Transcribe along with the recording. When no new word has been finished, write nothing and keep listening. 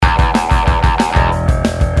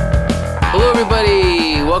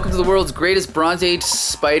everybody. Welcome to the world's greatest Bronze Age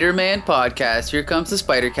Spider-Man podcast. Here comes the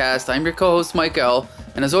Spider-Cast. I'm your co-host, Mike L.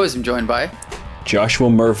 And as always, I'm joined by... Joshua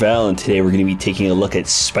Mervell, and today we're going to be taking a look at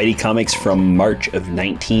Spidey comics from March of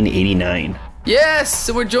 1989. Yes!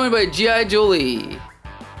 And we're joined by G.I. Jolie.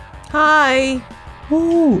 Hi.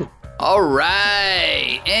 Woo! All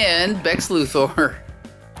right. And Bex Luthor.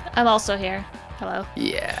 I'm also here. Hello.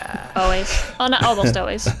 Yeah. Always. Oh, not almost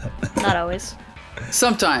always. Not always.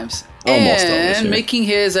 Sometimes. Almost and always, yeah. making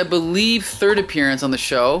his, I believe, third appearance on the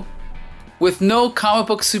show with no comic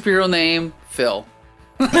book superhero name, Phil.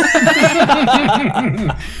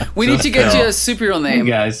 We need to get you a superhero name.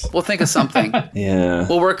 Hey guys. We'll think of something. Yeah.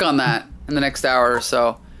 We'll work on that in the next hour or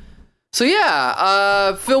so. So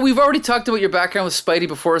yeah, Phil, we've already talked about your background with Spidey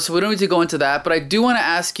before, so we don't need to go into that. But I do want to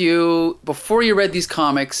ask you, before you read these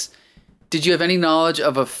comics, did you have any knowledge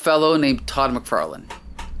of a fellow named Todd McFarlane?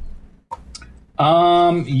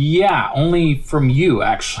 Yeah, only from you,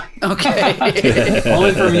 actually. Okay.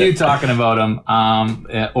 Only from you talking about him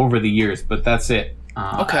over the years, but that's it.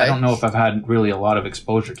 Okay. I don't know if I've had really a lot of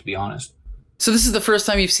exposure, to be honest. So this is the first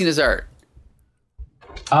time you've seen his art?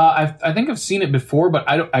 I think I've seen it before, but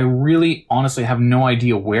I really honestly have no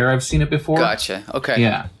idea where I've seen it before. Gotcha. Okay.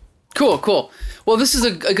 Yeah. Cool. Well, this is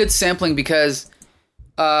a good sampling because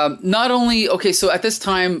not only... Okay, so at this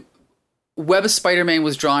time, Web of Spider-Man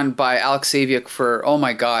was drawn by Alex Saviuk for, oh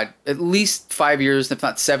my god, at least 5 years, if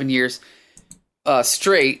not 7 years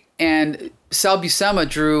straight. And Sal Buscema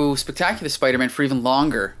drew Spectacular Spider-Man for even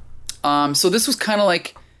longer. So this was kind of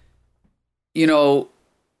like, you know,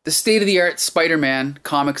 the state-of-the-art Spider-Man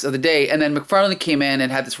comics of the day. And then McFarlane came in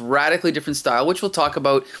and had this radically different style, which we'll talk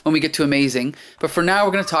about when we get to Amazing. But for now,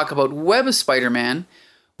 we're going to talk about Web of Spider-Man,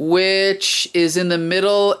 which is in the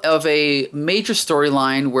middle of a major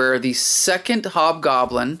storyline where the second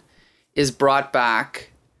Hobgoblin is brought back.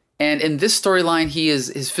 And in this storyline,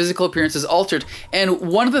 his physical appearance is altered. And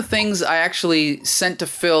one of the things I actually sent to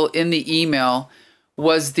Phil in the email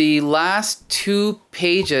was the last 2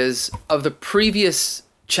 pages of the previous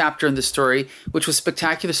chapter in the story, which was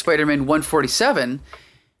Spectacular Spider-Man 147.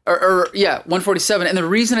 147. And the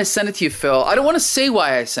reason I sent it to you, Phil, I don't want to say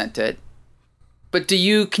why I sent it, but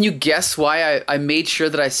can you guess why I made sure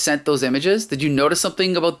that I sent those images? Did you notice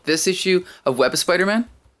something about this issue of Web of Spider-Man?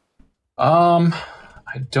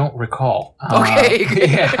 I don't recall. Okay.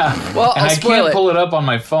 Yeah. Well, and I'll I spoil can't it. pull it up on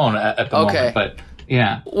my phone at the moment, but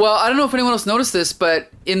yeah. Well, I don't know if anyone else noticed this, but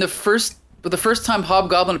in the first time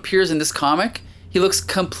Hobgoblin appears in this comic, he looks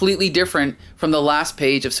completely different from the last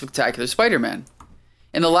page of Spectacular Spider-Man.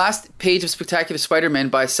 In the last page of Spectacular Spider-Man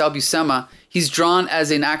by Sal Buscema, he's drawn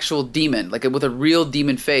as an actual demon, like with a real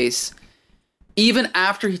demon face. Even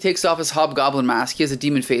after he takes off his Hobgoblin mask, he has a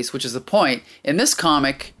demon face, which is the point. In this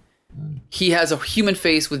comic, he has a human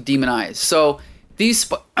face with demon eyes. So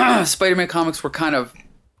these Spider-Man comics were kind of,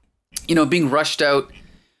 being rushed out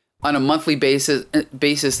on a monthly basis.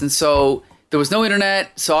 And so there was no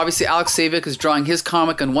internet. So obviously Alex Saviuk is drawing his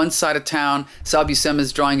comic on one side of town. Sal Buscema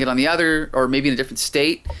is drawing it on the other, or maybe in a different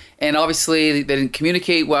state. And obviously they didn't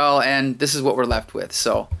communicate well, and this is what we're left with.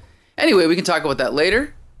 So anyway, we can talk about that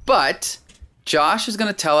later. But Josh is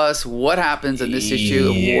going to tell us what happens in this issue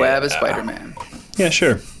of Web of Spider-Man. Yeah,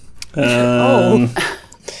 sure. Only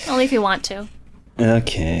if you want to.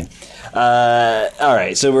 Okay. All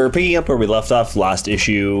right, so we're picking up where we left off last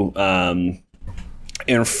issue.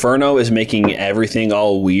 Inferno is making everything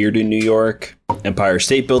all weird in New York. Empire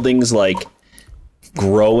State Building's like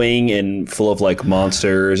growing and full of like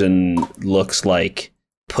monsters and looks like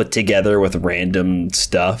put together with random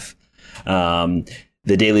stuff.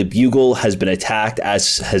 The Daily Bugle has been attacked,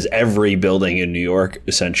 as has every building in New York,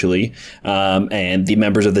 essentially. And the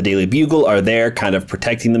members of the Daily Bugle are there kind of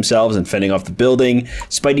protecting themselves and fending off the building.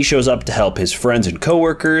 Spidey shows up to help his friends and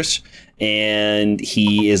coworkers, and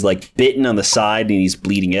he is like bitten on the side and he's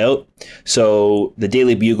bleeding out. So the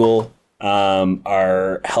Daily Bugle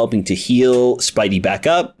are helping to heal Spidey back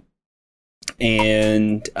up,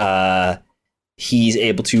 and he's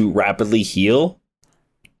able to rapidly heal.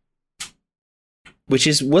 Which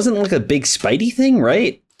wasn't like a big Spidey thing,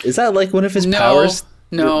 right? Is that like one of his powers?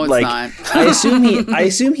 No, like, it's not. I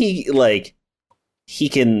assume he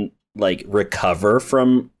can like recover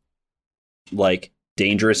from like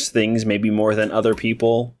dangerous things, maybe more than other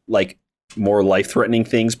people, like more life-threatening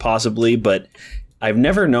things possibly, but I've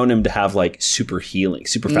never known him to have like super fast healing.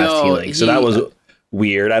 So that was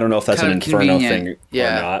weird. I don't know if that's an Inferno thing or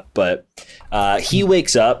not, but he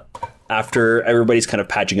wakes up after everybody's kind of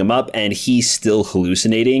patching him up, and he's still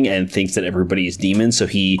hallucinating and thinks that everybody is demons. So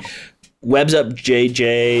he webs up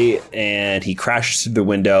JJ, and he crashes through the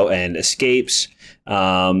window and escapes.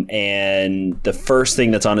 And the first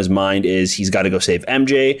thing that's on his mind is he's got to go save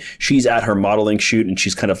MJ. She's at her modeling shoot, and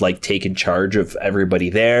she's kind of like taken charge of everybody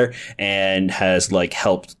there and has like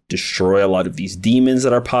helped destroy a lot of these demons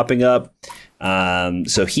that are popping up.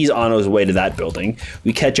 So he's on his way to that building.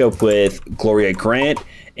 We catch up with Gloria Grant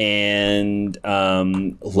and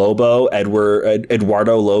Lobo,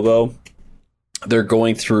 Eduardo Lobo. They're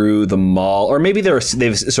going through the mall, or maybe they've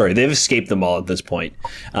escaped the mall at this point.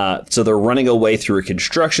 So they're running away through a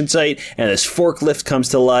construction site, and this forklift comes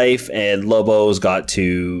to life, and Lobo's got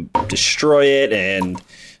to destroy it, and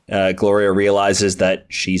Gloria realizes that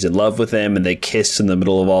she's in love with him, and they kiss in the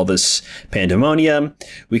middle of all this pandemonium.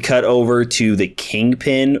 We cut over to the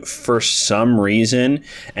Kingpin for some reason,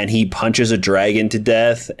 and he punches a dragon to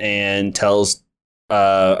death and tells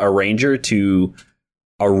a ranger to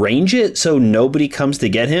arrange it so nobody comes to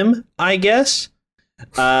get him, I guess.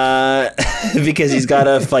 Because he's got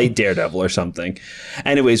to fight Daredevil or something.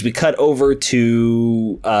 Anyways, we cut over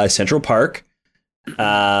to Central Park.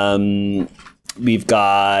 We've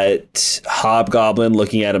got Hobgoblin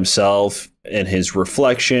looking at himself and his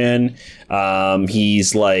reflection.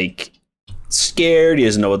 He's like scared. He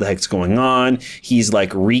doesn't know what the heck's going on. He's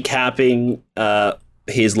like recapping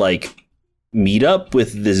his like meetup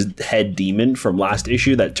with this head demon from last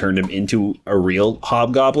issue that turned him into a real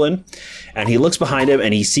Hobgoblin. And he looks behind him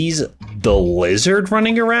and he sees the Lizard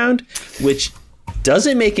running around, which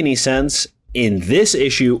doesn't make any sense in this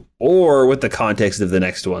issue or with the context of the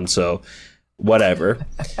next one. So whatever.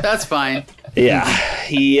 That's fine. Yeah.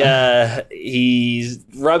 He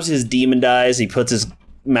rubs his demon dyes. He puts his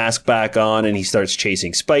mask back on and he starts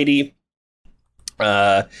chasing Spidey.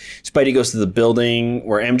 Spidey goes to the building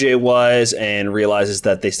where MJ was and realizes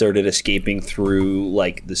that they started escaping through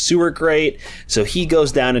like the sewer grate. So he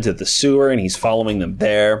goes down into the sewer and he's following them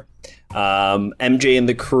there. MJ and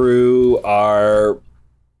the crew are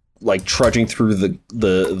like trudging through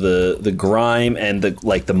the grime, and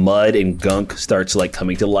the mud and gunk starts like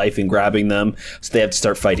coming to life and grabbing them. So they have to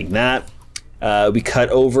start fighting that. We cut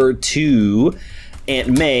over to Aunt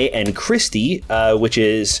May and Christy, which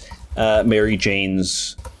is Mary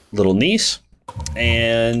Jane's little niece,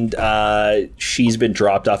 and she's been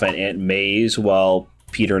dropped off at Aunt May's while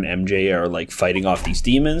Peter and MJ are like fighting off these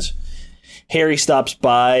demons. Harry stops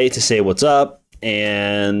by to say what's up,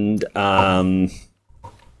 and Aunt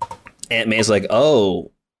May's like,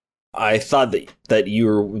 "Oh, I thought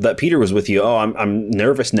that Peter was with you. Oh, I'm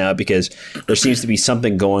nervous now because there seems to be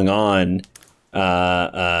something going on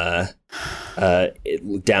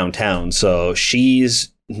downtown." So she's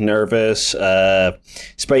nervous.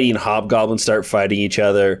 Spidey and Hobgoblin start fighting each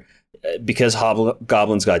other. Because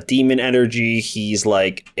Hobgoblin's got demon energy, he's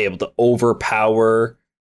like able to overpower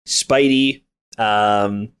Spidey.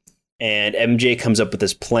 And MJ comes up with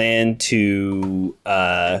this plan to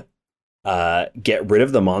get rid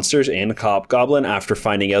of the monsters and Hobgoblin after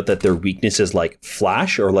finding out that their weakness is like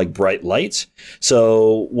flash or like bright lights.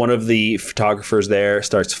 So one of the photographers there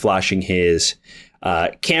starts flashing his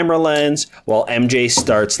camera lens while MJ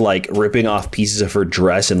starts like ripping off pieces of her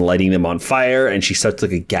dress and lighting them on fire, and she starts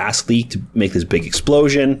like a gas leak to make this big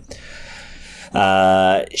explosion.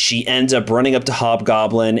 She ends up running up to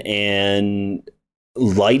Hobgoblin and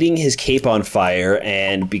lighting his cape on fire,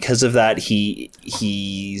 and because of that he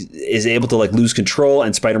is able to like lose control,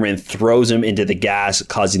 and Spider-Man throws him into the gas,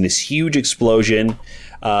 causing this huge explosion.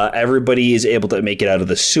 Everybody is able to make it out of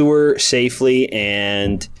the sewer safely,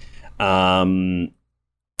 and Aunt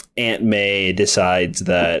May decides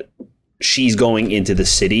that she's going into the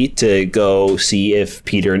city to go see if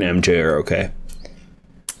Peter and MJ are okay.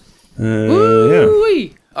 Yeah.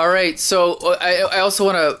 All right, so I also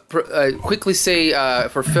want to quickly say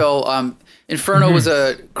for Phil, Inferno was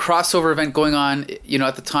a crossover event going on,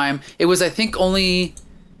 at the time. It was, I think, only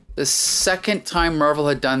the second time Marvel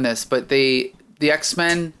had done this, but the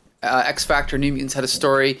X-Men, X-Factor, New Mutants had a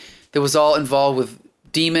story that was all involved with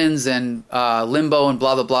demons and Limbo and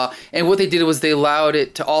blah, blah, blah. And what they did was they allowed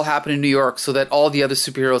it to all happen in New York so that all the other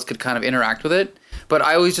superheroes could kind of interact with it. But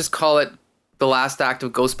I always just call it the last act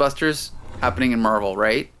of Ghostbusters happening in Marvel,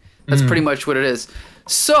 right? That's pretty much what it is.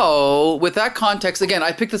 So with that context, again,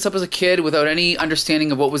 I picked this up as a kid without any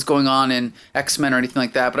understanding of what was going on in X-Men or anything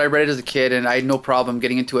like that. But I read it as a kid and I had no problem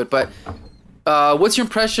getting into it. But what's your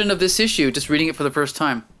impression of this issue, just reading it for the first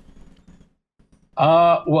time?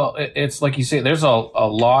 Well, it's like you say, there's a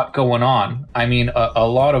lot going on. I mean, a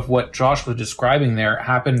lot of what Josh was describing there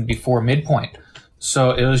happened before midpoint.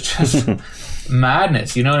 So it was just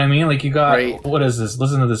madness. You know what I mean? Like you got, What is this?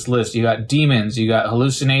 Listen to this list. You got demons, you got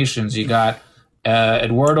hallucinations, you got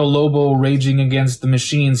Eduardo Lobo raging against the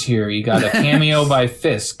machines here. You got a cameo by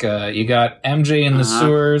Fisk. You got MJ in the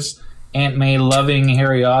sewers. Aunt May loving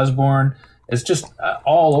Harry Osborn. It's just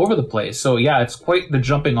all over the place. So yeah, it's quite the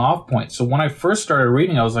jumping off point. So when I first started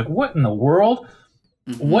reading, I was like, what in the world?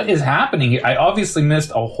 What is happening here? I obviously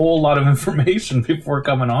missed a whole lot of information before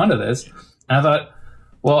coming onto this. And I thought,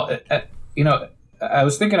 well, I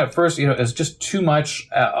was thinking at first, it's just too much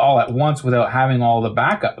all at once without having all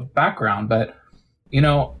the background. But,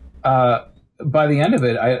 by the end of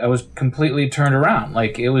it, I was completely turned around.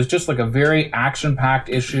 Like, it was just like a very action-packed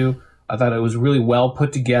issue. I thought it was really well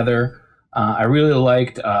put together. I really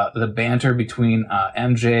liked the banter between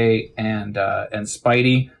MJ and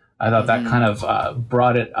Spidey. I thought that kind of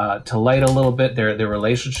brought it to light a little bit, their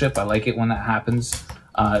relationship. I like it when that happens,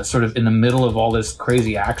 sort of in the middle of all this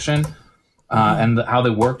crazy action, and how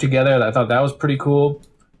they work together. I thought that was pretty cool.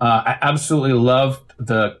 I absolutely loved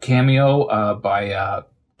the cameo by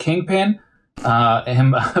Kingpin,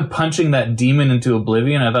 him punching that demon into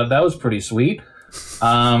oblivion. I thought that was pretty sweet.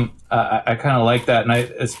 I kind of like that, and I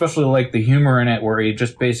especially like the humor in it, where he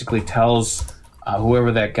just basically tells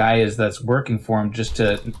whoever that guy is that's working for him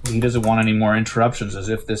he doesn't want any more interruptions, as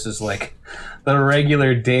if this is like the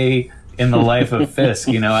regular day in the life of Fisk,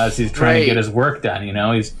 as he's trying to get his work done.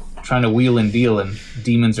 He's trying to wheel and deal, and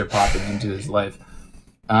demons are popping into his life.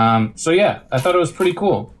 So yeah, I thought it was pretty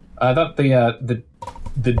cool. I thought the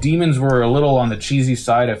demons were a little on the cheesy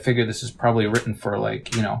side. I figured this is probably written for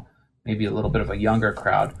maybe a little bit of a younger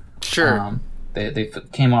crowd. Sure. They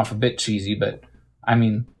came off a bit cheesy, but I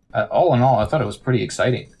mean, all in all, I thought it was pretty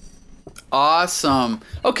exciting. Awesome.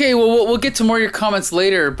 Okay, well, we'll get to more of your comments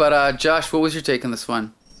later, but Josh, what was your take on this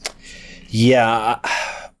one? Yeah,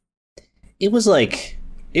 it was okay.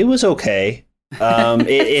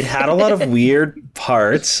 It had a lot of weird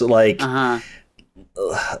parts, like the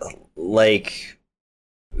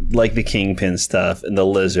Kingpin stuff and the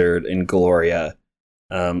Lizard and Gloria.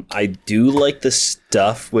 I do like the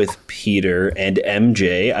stuff with Peter and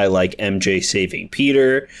MJ. I like MJ saving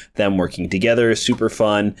Peter, them working together is super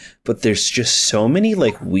fun, but there's just so many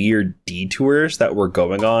weird detours that were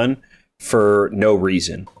going on for no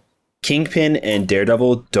reason. Kingpin and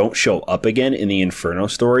Daredevil don't show up again in the Inferno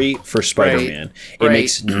story for Spider-Man. It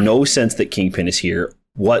makes no sense that Kingpin is here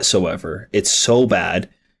whatsoever. It's so bad.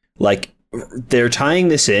 They're tying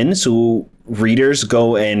this in so readers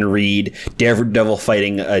go and read Daredevil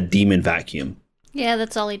fighting a demon vacuum. Yeah,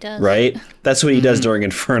 that's all he does. Right? That's what he does during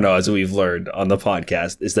Inferno, as we've learned on the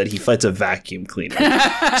podcast, is that he fights a vacuum cleaner.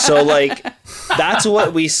 So, that's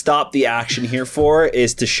what we stopped the action here for,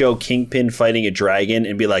 is to show Kingpin fighting a dragon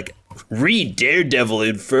and be like, read Daredevil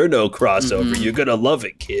Inferno crossover. You're going to love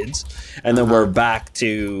it, kids. And then we're back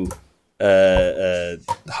to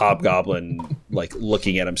Hobgoblin,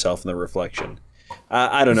 looking at himself in the reflection.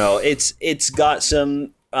 I don't know. It's got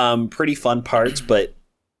some pretty fun parts, but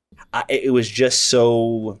it was just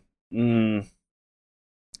so.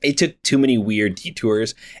 It took too many weird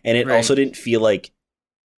detours, and it also didn't feel like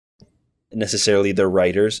necessarily the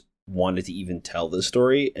writers wanted to even tell the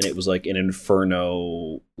story, and it was like an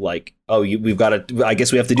Inferno. We've got to. I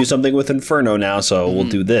guess we have to do something with Inferno now, so we'll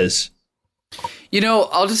do this.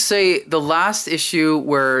 I'll just say the last issue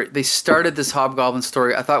where they started this Hobgoblin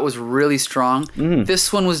story, I thought was really strong.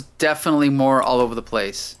 This one was definitely more all over the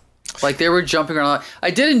place. They were jumping around.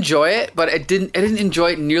 I did enjoy it, but I didn't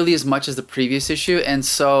enjoy it nearly as much as the previous issue. And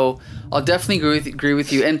so I'll definitely agree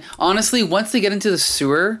with you. And honestly, once they get into the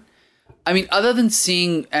sewer, I mean, other than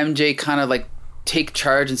seeing MJ kind of take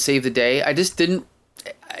charge and save the day, it just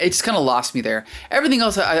kind of lost me there. Everything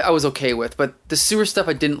else I was okay with, but the sewer stuff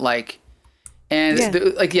I didn't like. And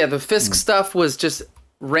the Fisk stuff was just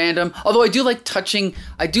random. Although I do like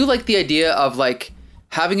the idea of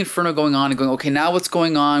having Inferno going on and going, okay, now what's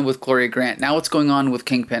going on with Gloria Grant? Now what's going on with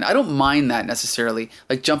Kingpin? I don't mind that necessarily,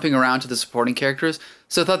 jumping around to the supporting characters.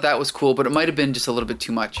 So I thought that was cool, but it might have been just a little bit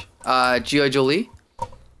too much. G.I. Jolie?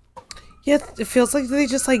 Yeah, it feels like they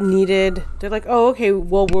just needed. They're like, oh, okay,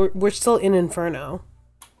 well we're still in Inferno,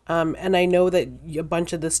 and I know that a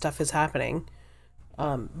bunch of this stuff is happening.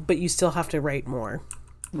 But you still have to write more,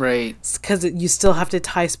 right? Because we still have to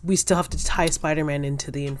tie Spider-Man into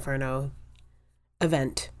the Inferno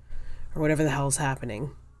event or whatever the hell is happening.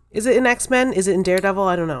 Is it in X-Men? Is it in Daredevil?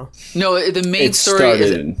 I don't know. No, the main story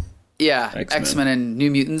is X-Men and New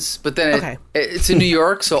Mutants, but then it's in New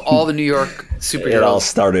York, so all the New York superheroes. It all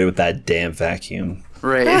started with that damn vacuum,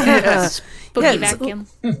 right? Spooky vacuum.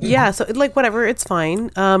 Yeah, so whatever, it's fine.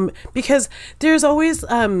 Because there's always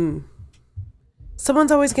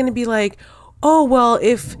someone's always going to be like, oh, well,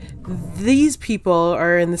 if these people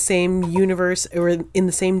are in the same universe or in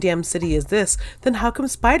the same damn city as this, then how come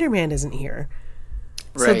Spider-Man isn't here?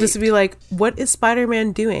 Right. So this would be like, what is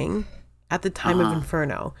Spider-Man doing at the time of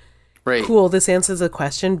Inferno? Right. Cool, this answers the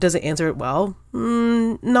question. Does it answer it well?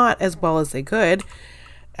 Not as well as they could.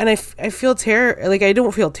 And I feel I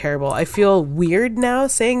don't feel terrible. I feel weird now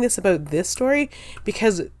saying this about this story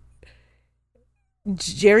because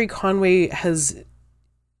Jerry Conway has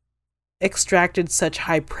extracted such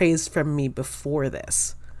high praise from me before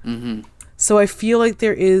this. Mm-hmm. So I feel like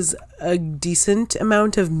there is a decent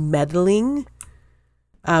amount of meddling,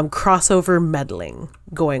 crossover meddling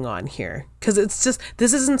going on here. Because it's just,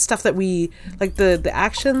 this isn't stuff that we, like the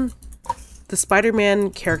action, the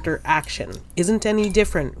Spider-Man character action isn't any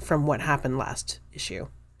different from what happened last issue.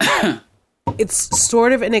 It's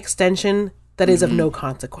sort of an extension that is of no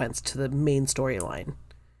consequence to the main storyline.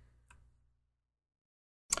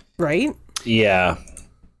 Right? Yeah.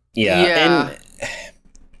 And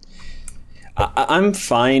I'm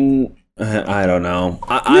fine. I don't know.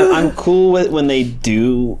 I'm cool with when they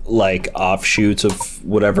do like offshoots of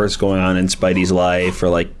whatever's going on in Spidey's life, or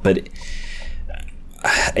like, but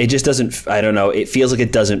it just doesn't. I don't know. It feels like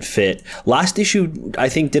it doesn't fit. Last issue, I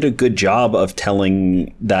think, did a good job of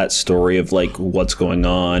telling that story of like what's going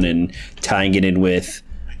on and tying it in with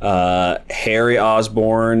Harry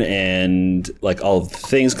Osborn and like all the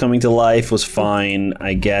things coming to life was fine,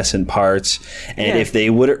 I guess, in parts. And if they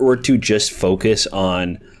were to just focus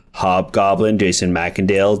on Hobgoblin, Jason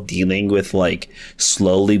Macendale, dealing with like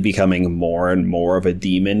slowly becoming more and more of a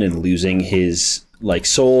demon and losing his like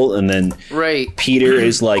soul, and then Peter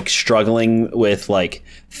is like struggling with like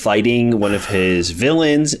fighting one of his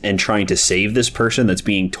villains and trying to save this person that's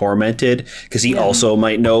being tormented, because he also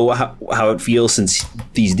might know how it feels since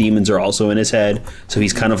these demons are also in his head. So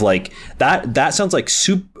he's kind of like that sounds like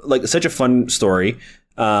such a fun story.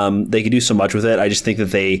 They could do so much with it. I just think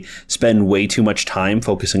that they spend way too much time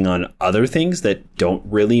focusing on other things that don't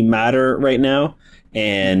really matter right now,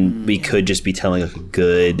 and we could just be telling like a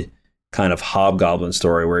good kind of Hobgoblin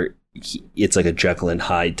story where it's like a Jekyll and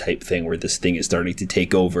Hyde type thing where this thing is starting to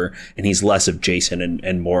take over and he's less of Jason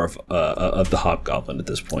and more of the Hobgoblin at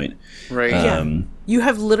this point. Right. You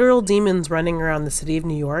have literal demons running around the city of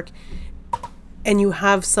New York, and you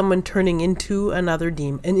have someone turning into another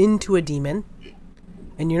demon and into a demon,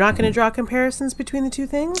 and you're not going to draw comparisons between the two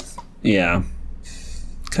things? Yeah.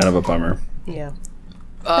 Kind of a bummer. Yeah.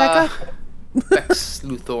 Becca? Lex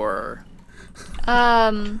Luthor.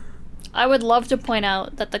 I would love to point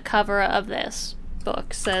out that the cover of this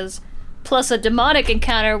book says, plus a demonic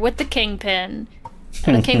encounter with the Kingpin.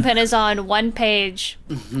 And the Kingpin is on one page,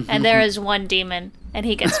 and there is one demon, and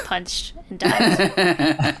he gets punched and dies.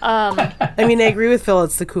 I mean, I agree with Phil.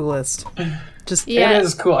 It's the coolest. Just It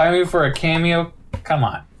is cool. I mean, for a cameo, come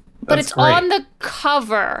on. But it's great. On the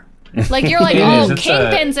cover. Like, you're like,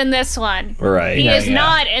 Kingpin's in this one. Right. He is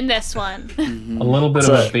not in this one. A little bit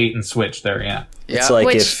of a bait and switch there, yeah. It's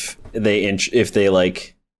like if they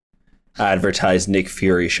like advertise Nick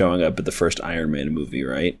Fury showing up at the first Iron Man movie,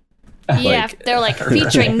 right? Yeah, they're like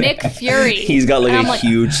featuring Nick Fury. He's got like a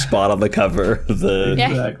huge spot on the cover of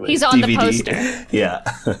the he's on DVD. The poster. Yeah.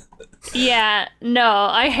 Yeah, no,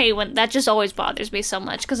 I hate when that just always bothers me so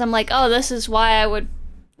much, because I'm like, oh, this is why I would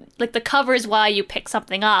like, the cover is why you pick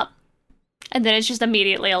something up, and then it's just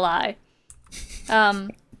immediately a lie.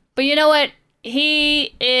 But you know what?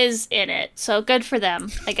 He is in it, so good for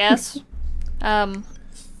them, I guess.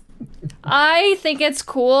 I think it's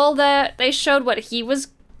cool that they showed what he was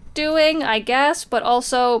doing, I guess, but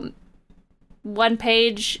also one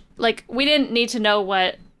page, like, we didn't need to know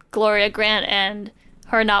what Gloria Grant and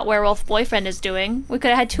her not werewolf boyfriend is doing. We could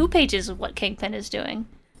have had 2 pages of what Kingpin is doing.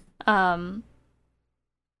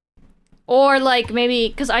 Or, like, maybe,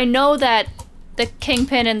 because I know that the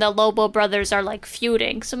Kingpin and the Lobo brothers are, like,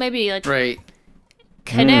 feuding, so maybe, like,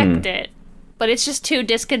 connect it. But it's just 2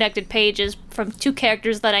 disconnected pages from 2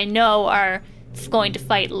 characters that I know are going to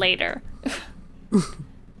fight later.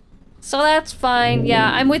 So that's fine.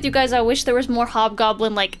 Yeah, I'm with you guys. I wish there was more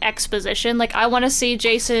Hobgoblin, like, exposition. Like, I want to see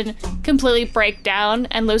Jason completely break down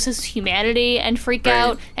and lose his humanity and freak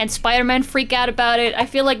out, and Spider-Man freak out about it. I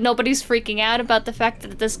feel like nobody's freaking out about the fact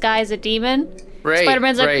that this guy is a demon.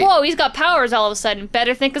 Spider-Man's like, whoa, he's got powers all of a sudden.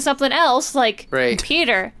 Better think of something else. Like,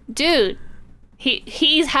 Peter, dude,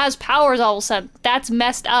 he has powers all of a sudden. That's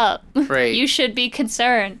messed up. You should be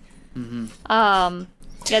concerned. Mm-hmm.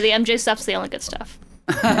 Yeah, the MJ stuff's the only good stuff.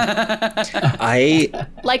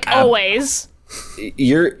 Always.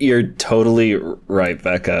 You're totally right,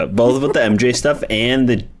 Becca. Both with the MJ stuff and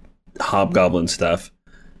the Hobgoblin stuff.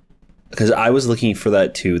 because I was looking for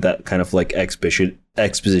that too, that kind of like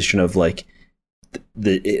exposition of like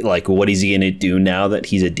like what is he gonna do now that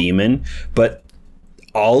he's a demon, but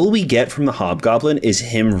all we get from the Hobgoblin is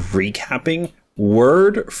him recapping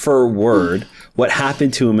word for word what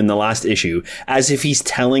happened to him in the last issue, as if he's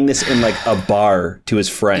telling this in like a bar to his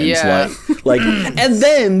friends. Yeah. Like and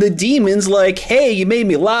then the demon's like, hey, you made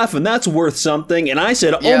me laugh and that's worth something, and I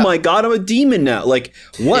said, oh my god, I'm a demon now. Like,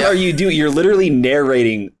 what are you doing? You're literally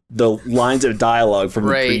narrating the lines of dialogue from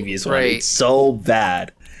the previous one. It's so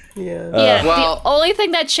bad. Yeah. The only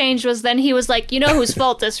thing that changed was then he was like, you know whose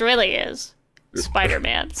fault this really is?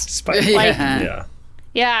 Spider-Man's. Yeah.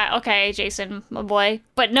 Yeah, okay, Jason, my boy.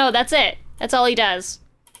 But no, that's it. That's all he does.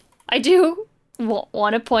 I do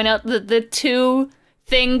want to point out the two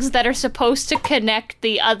things that are supposed to connect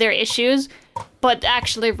the other issues, but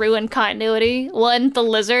actually ruin continuity. One, the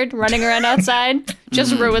lizard running around outside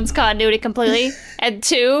just ruins continuity completely. And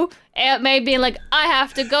two, Aunt May being like, I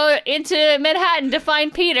have to go into Manhattan to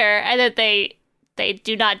find Peter. And that they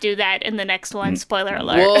do not do that in the next one. Spoiler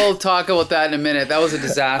alert. We'll talk about that in a minute. That was a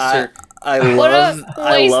disaster. I love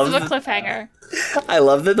of a cliffhanger. I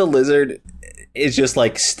love that the lizard is just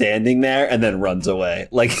like standing there and then runs away.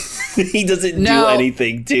 Like he doesn't do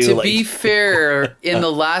anything to be fair, in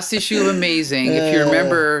the last issue of Amazing, if you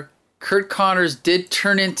remember, Kurt Connors did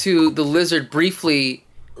turn into the lizard briefly.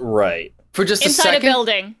 Right. For just inside a second. Inside a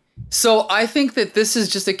building. So I think that this is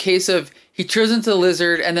just a case of he turns into the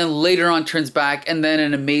lizard and then later on turns back, and then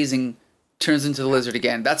in Amazing turns into the lizard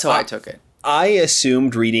again. That's how I took it. I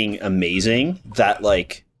assumed reading Amazing that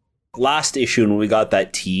like last issue when we got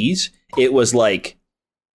that tease, it was like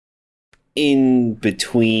in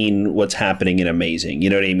between what's happening in Amazing. You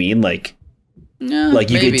know what I mean? Like, like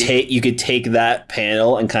you could take that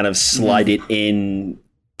panel and kind of slide it in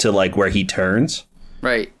to like where he turns.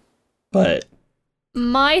 Right. But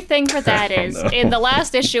my thing for that is in the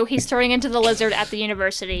last issue, he's turning into the lizard at the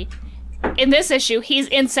university. In this issue, he's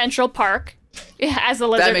in Central Park as the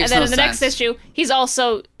lizard, and then in the next issue, he's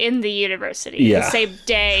also in the university. The same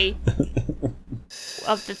day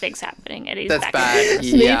of the things happening, and he's back bad.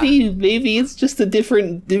 Maybe it's just a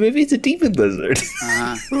different. Maybe it's a demon lizard.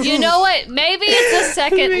 You know what? Maybe it's a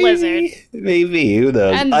second lizard. Maybe, who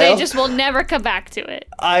knows? And they just will never come back to it.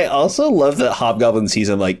 I also love that Hobgoblin sees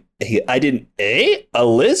him like, I didn't. A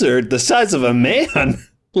lizard the size of a man.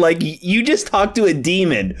 Like, you just talked to a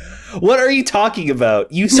demon. What are you talking about?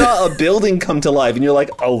 You saw a building come to life and you're like,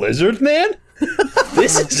 a lizard man?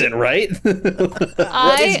 This isn't right.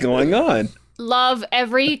 What is going on? Love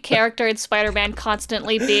every character in Spider-Man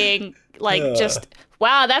constantly being like, just,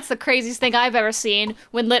 wow, that's the craziest thing I've ever seen.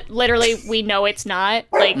 When literally we know it's not.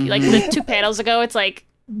 Like the 2 panels ago, it's like,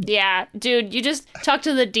 yeah, dude, you just talked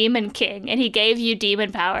to the Demon King and he gave you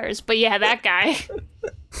demon powers. But yeah, that guy.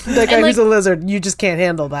 That guy who's a lizard, you just can't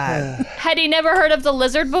handle that. Had he never heard of the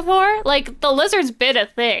lizard before? Like, the lizard's been a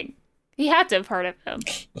thing. He had to have heard of him.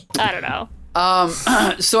 I don't know.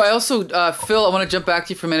 So I also, Phil, I want to jump back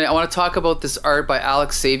to you for a minute. I want to talk about this art by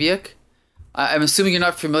Alex Saviuk. I'm assuming you're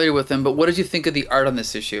not familiar with him, but what did you think of the art on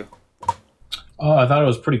this issue? Oh, I thought it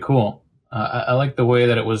was pretty cool. I like the way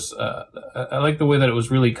that it was. I like the way that it was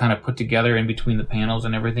really kind of put together in between the panels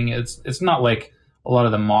and everything. It's not like a lot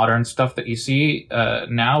of the modern stuff that you see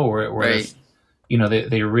now, where you know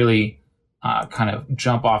they really kind of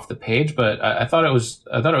jump off the page. But I thought it was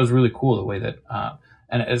really cool the way that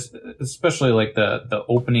and especially like the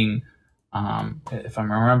opening. If I'm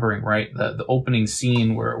remembering right, the opening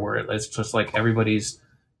scene where it's just like everybody's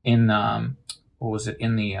in what was it,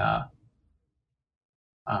 in the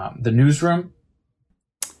newsroom.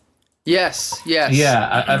 Yes.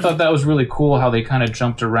 Yeah, I thought that was really cool how they kind of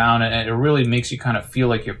jumped around, and it really makes you kind of feel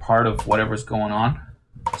like you're part of whatever's going on.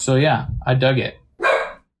 So yeah, I dug it.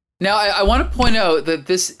 Now, I want to point out that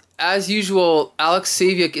this, as usual, Alex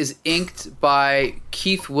Saviuk is inked by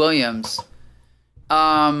Keith Williams.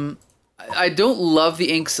 I don't love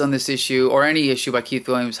the inks on this issue, or any issue by Keith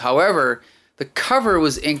Williams. However, the cover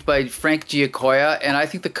was inked by Frank Giacoia, and I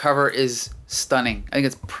think the cover is stunning. I think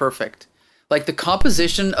it's perfect. Like, the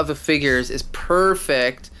composition of the figures is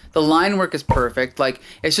perfect. The line work is perfect. Like,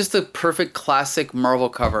 it's just a perfect classic Marvel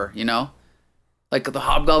cover, you know? Like, the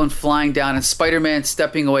Hobgoblin flying down and Spider-Man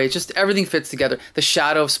stepping away. It's just, everything fits together. The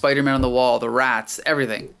shadow of Spider-Man on the wall, the rats,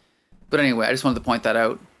 everything. But anyway, I just wanted to point that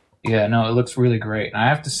out. Yeah, no, it looks really great. And I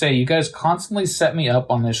have to say, you guys constantly set me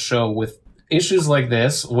up on this show with issues like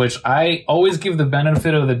this, which I always give the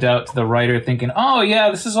benefit of the doubt to the writer, thinking, oh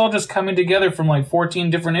yeah, this is all just coming together from like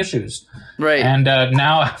 14 different issues. Right. And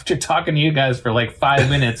now after talking to you guys for like 5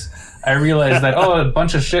 minutes, I realized that, a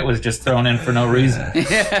bunch of shit was just thrown in for no reason.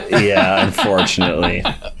 Yeah, unfortunately.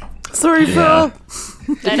 Sorry, Phil.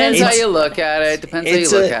 That Depends is how you look at it. Depends how you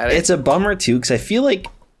look at it. It's a bummer too, because I feel like,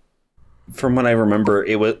 from what I remember,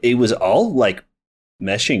 it was all like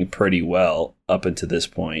meshing pretty well up until this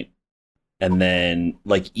point, and then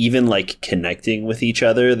like even like connecting with each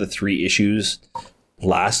other. The 3 issues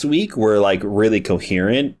last week were like really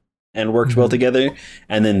coherent and worked well together,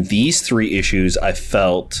 and then these 3 issues I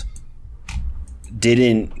felt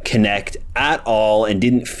didn't connect at all and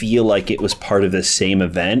didn't feel like it was part of the same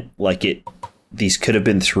event. Like these could have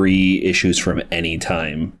been 3 issues from any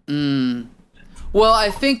time. Well, I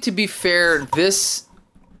think, to be fair, this...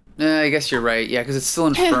 I guess you're right. Yeah, because it's still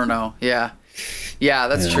Inferno. Yeah,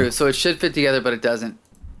 that's true. So it should fit together, but it doesn't.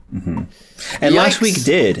 And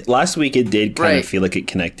Yikes. last week it did kind of feel like it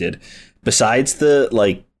connected. Besides the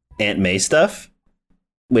like Aunt May stuff,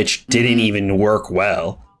 which didn't even work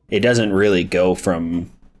well, it doesn't really go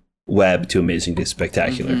from web to Amazing to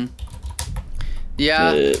Spectacular.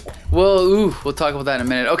 Yeah. Well, we'll talk about that in a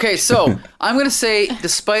minute. Okay, so I'm going to say,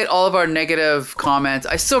 despite all of our negative comments,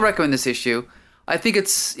 I still recommend this issue. I think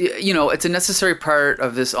it's, it's a necessary part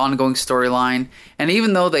of this ongoing storyline. And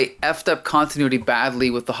even though they effed up continuity badly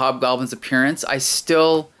with the Hobgoblin's appearance, I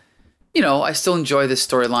still enjoy this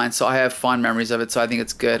storyline. So I have fond memories of it. So I think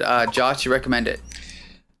it's good. Josh, you recommend it?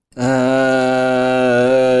 I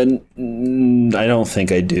don't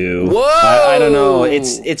think I do. Whoa! I don't know.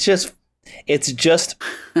 It's just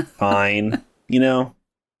fine.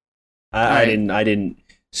 I didn't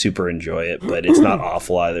super enjoy it, but it's not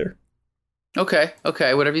awful either. Okay,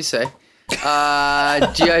 whatever you say.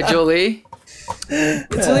 G.I. Jolie?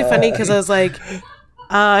 It's really funny because I was like,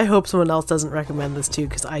 I hope someone else doesn't recommend this too,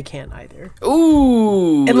 because I can't either.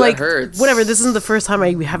 Ooh, and like, that hurts. Whatever, this isn't the first time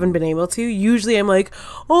I haven't been able to. Usually I'm like,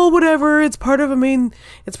 oh, whatever, it's part of an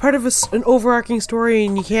overarching story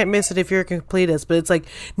and you can't miss it if you're a completist. But it's like,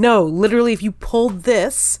 no, literally, if you pulled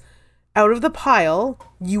this out of the pile,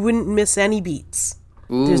 you wouldn't miss any beats.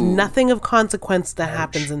 Ooh. There's nothing of consequence that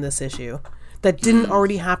happens in this issue that didn't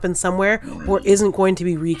already happen somewhere or isn't going to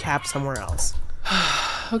be recapped somewhere else.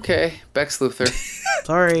 Okay, Bex Luthor.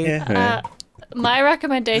 Sorry. my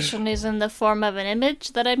recommendation is in the form of an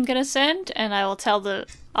image that I'm going to send, and I will tell the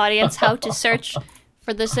audience how to search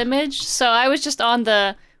for this image. So I was just on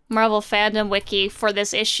the Marvel fandom wiki for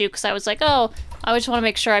this issue because I was like, oh, I just want to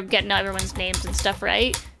make sure I'm getting everyone's names and stuff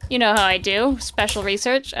right. You know how I do, special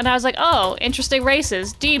research. And I was like, oh, interesting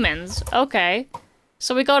races, demons, okay.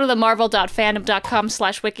 So we go to the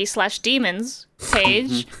marvel.fandom.com/wiki/demons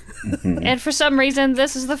page, and for some reason,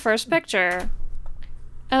 this is the first picture.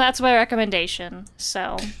 And that's my recommendation,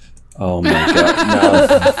 so. Oh my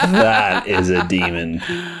god, no, that is a demon.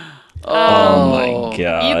 Oh my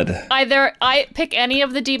god. Either I pick any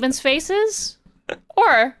of the demons' faces,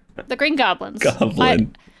 or the Green Goblins.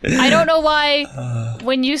 Goblin. I don't know why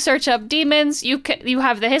when you search up demons, you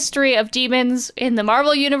have the history of demons in the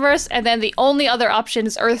Marvel Universe, and then the only other option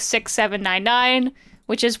is Earth 6799,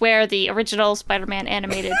 which is where the original Spider-Man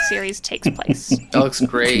animated series takes place. That looks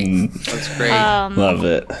great. Looks great. Love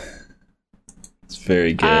it. It's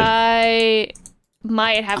very good. I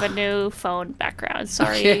might have a new phone background.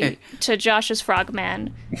 Sorry to Josh's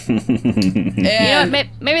Frogman. And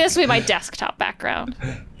Maybe this will be my desktop background.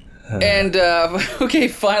 And, okay,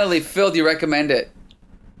 finally, Phil, do you recommend it?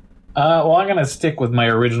 Well, I'm going to stick with my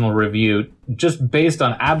original review, just based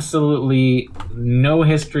on absolutely no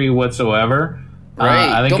history whatsoever. Right.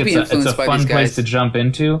 I think Don't be it's a influenced by fun these place guys. to jump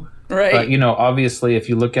into. Right. But, obviously, if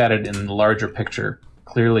you look at it in the larger picture,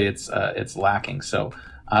 clearly it's lacking. So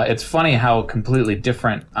it's funny how completely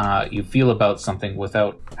different you feel about something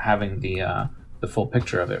without having the full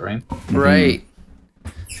picture of it, right? Right.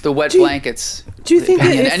 The wet blankets. Do you think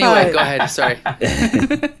that if, Anyway, go ahead. Sorry.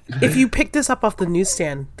 if you pick this up off the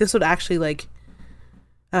newsstand, this would actually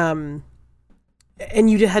and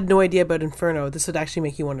you had no idea about Inferno, this would actually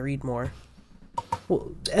make you want to read more. Well,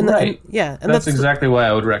 and Right. And that's exactly why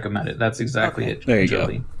I would recommend it. That's exactly it, There you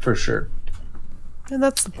Jolie, go. for sure. And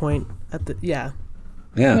that's the point. Yeah.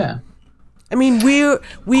 Yeah. I mean, we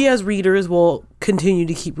as readers will continue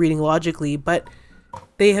to keep reading logically, but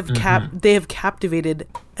they have captivated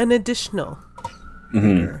an additional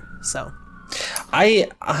reader. So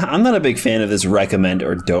I'm not a big fan of this recommend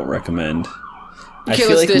or don't recommend. I Okay,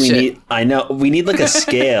 feel let's like dish we need like a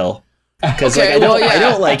scale because Okay, I don't well, yeah. I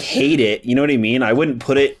don't like hate it. You know what I mean? I wouldn't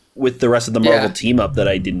put it with the rest of the Marvel Yeah. team up that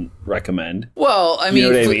I didn't recommend. Well, I mean, know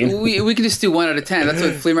what I mean? we can just do 1 out of 10. That's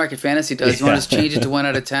what Flea Market Fantasy does. You want to just change it to 1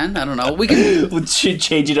 out of 10? I don't know. We can. We should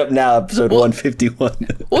change it up now. Episode 151.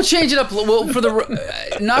 We'll change it up. Well, for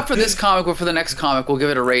the not for this comic, but for the next comic, we'll give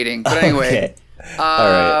it a rating. But anyway, Okay.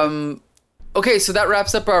 All right. okay. So that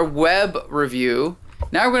wraps up our web review.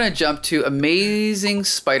 now we're going to jump to Amazing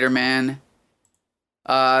Spider-Man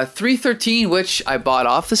 313, which I bought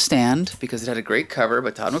off the stand because it had a great cover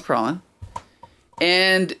by Todd McFarlane.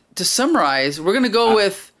 And to summarize, we're going to go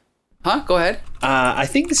with... Go ahead. I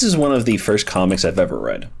think this is one of the first comics I've ever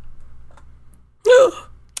read.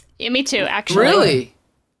 Yeah, me too, actually. Really?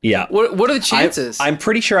 Yeah. What are the chances? I'm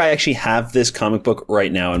pretty sure I actually have this comic book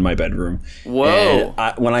right now in my bedroom. Whoa.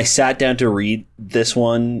 And when I sat down to read this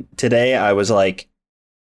one today, I was like...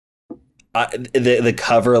 the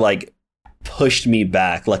cover, like, pushed me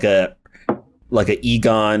back like a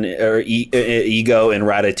Egon or Ego in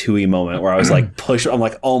Ratatouille moment where I was like pushed. I'm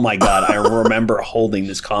like, oh my god, I remember holding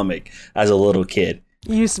this comic as a little kid.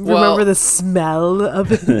 You remember the smell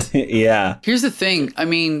of it? Yeah. Here's the thing. I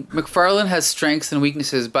mean, McFarlane has strengths and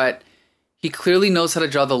weaknesses, but he clearly knows how to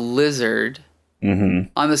draw the lizard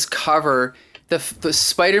on this cover. The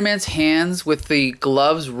Spider-Man's hands with the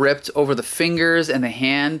gloves ripped over the fingers and the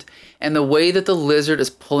hand, and the way that the lizard is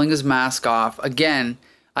pulling his mask off. Again,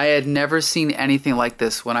 I had never seen anything like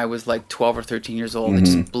this when I was like 12 or 13 years old. It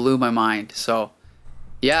just blew my mind. So,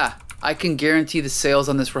 yeah, I can guarantee the sales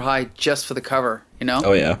on this were high just for the cover, you know?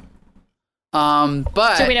 Oh, yeah.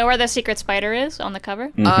 But... So we know where the secret spider is on the cover?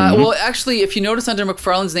 well, actually, if you notice under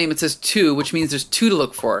McFarlane's name, it says 2, which means there's 2 to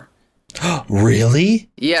look for. Really?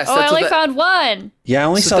 Yes. Oh, I only found one. Yeah, I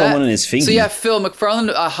only saw the one in his finger. So yeah, Phil,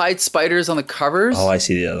 McFarlane hides spiders on the covers. Oh, I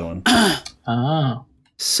see the other one. Oh.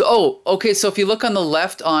 So, okay, so if you look on the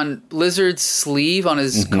left on Lizard's sleeve on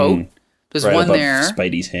his coat, there's Right one above there.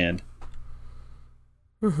 Spidey's hand.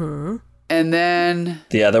 And then...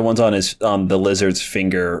 The other one's on the Lizard's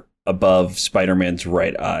finger above Spider-Man's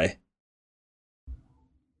right eye.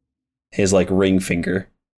 His, like, ring finger.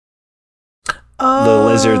 The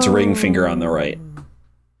Lizard's ring finger on the right.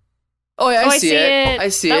 Oh, yeah, I see it. I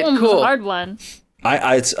see that it. One Cool. was a hard one.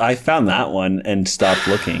 I found that one and stopped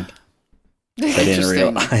looking. I didn't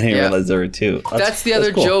realize there were 2. That's the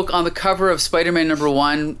other cool. joke on the cover of Spider-Man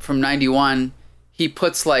 #1 from 91. He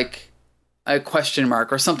puts like a question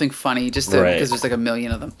mark or something funny just because there's like a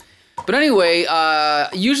million of them. But anyway,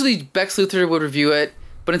 usually Bex Luthor would review it,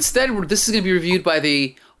 but instead this is going to be reviewed by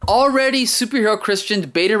the already superhero Christian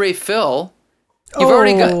Beta Ray Phil. You've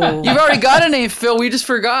already got a name, Phil. We just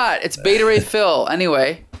forgot. It's Beta Ray Phil.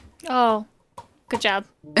 Anyway. Oh, good job.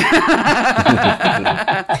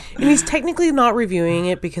 And he's technically not reviewing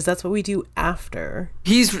it because that's what we do after.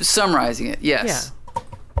 He's summarizing it, yes.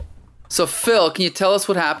 Yeah. So, Phil, can you tell us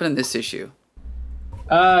what happened in this issue?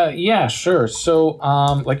 Yeah, sure. So,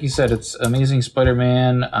 like you said, it's Amazing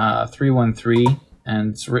Spider-Man 313,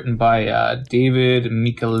 and it's written by David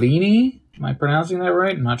Michelini. Am I pronouncing that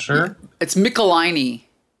right? I'm not sure. It's Michelini.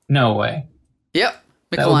 No way. Yep.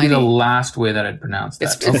 Michelini. That would be the last way that I'd pronounce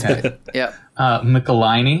that. Okay. Yep.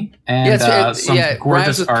 Michelini and some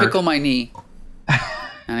gorgeous with art. Pickle My Knee.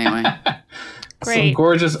 Anyway. Some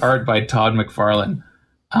gorgeous art by Todd McFarlane.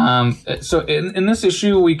 So in this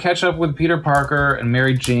issue, we catch up with Peter Parker and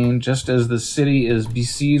Mary Jane just as the city is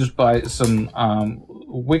besieged by some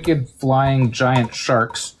wicked flying giant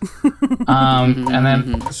sharks. And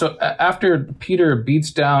then, so after Peter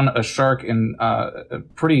beats down a shark in a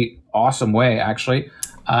pretty awesome way, actually,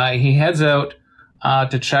 he heads out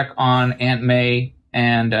to check on Aunt May,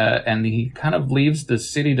 and he kind of leaves the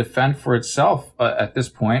city to fend for itself at this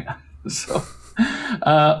point.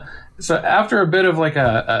 So after a bit of like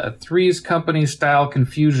a Three's Company style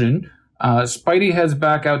confusion, Spidey heads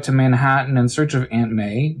back out to Manhattan in search of Aunt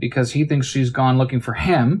May because he thinks she's gone looking for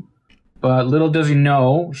him, but little does he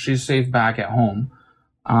know she's safe back at home.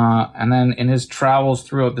 And then in his travels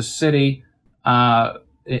throughout the city,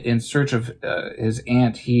 in search of his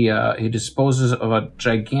aunt, he disposes of a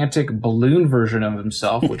gigantic balloon version of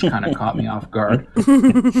himself, which kind of caught me off guard.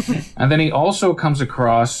 And then he also comes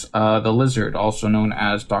across the Lizard, also known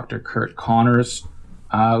as Dr. Curt Connors,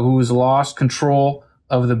 who's lost control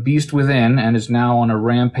of the beast within and is now on a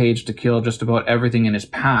rampage to kill just about everything in his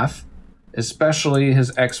path, especially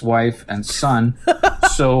his ex-wife and son,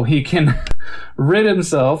 so he can rid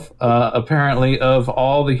himself, apparently, of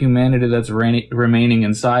all the humanity that's remaining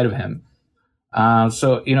inside of him.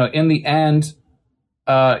 So, in the end,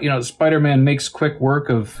 Spider-Man makes quick work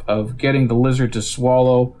of getting the Lizard to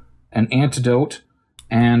swallow an antidote,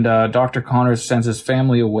 and Dr. Connors sends his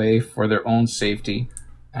family away for their own safety,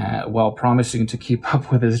 while promising to keep up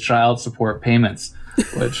with his child support payments,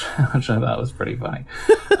 which I thought was pretty funny.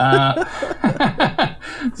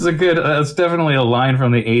 It's definitely a line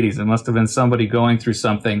from the 80s. It must have been somebody going through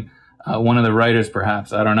something, one of the writers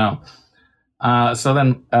perhaps, I don't know. So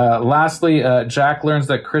then, lastly, Jack learns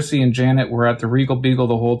that Chrissy and Janet were at the Regal Beagle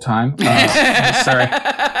the whole time. Sorry.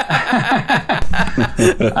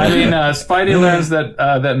 I mean, Spidey learns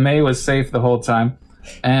that May was safe the whole time.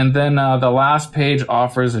 And then the last page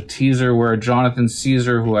offers a teaser where Jonathan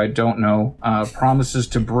Caesar, who I don't know, promises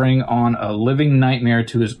to bring on a living nightmare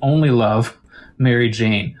to his only love, Mary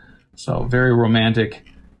Jane. So, very romantic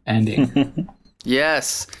ending.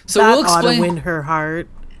 Yes. So That we'll ought to explain. win her heart.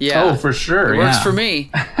 Yeah. Oh, for sure. It works yeah. for me.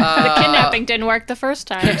 The kidnapping didn't work the first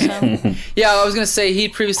time, so. Yeah, I was gonna say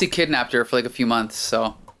he'd previously kidnapped her for like a few months.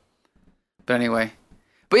 So, but anyway.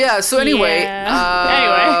 But yeah. So anyway.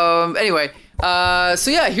 Yeah. Anyway. So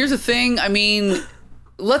yeah. Here's the thing. I mean,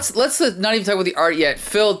 let's not even talk about the art yet.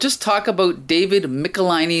 Phil, just talk about David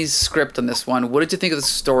Michelinie's script on this one. What did you think of the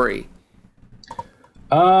story?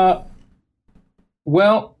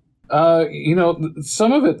 Well,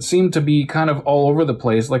 some of it seemed to be kind of all over the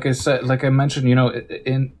place. Like I mentioned,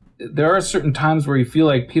 there are certain times where you feel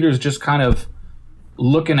like Peter's just kind of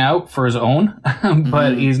looking out for his own,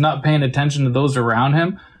 but he's not paying attention to those around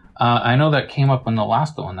him. I know that came up on the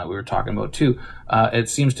last one that we were talking about too. It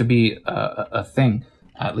seems to be a thing,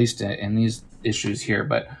 at least in these issues here.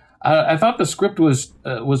 But I thought the script was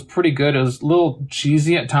pretty good. It was a little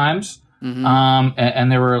cheesy at times,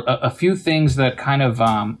 and there were a few things that kind of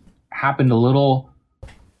happened a little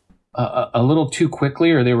too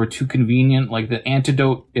quickly, or they were too convenient. Like the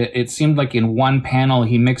antidote, it seemed like in one panel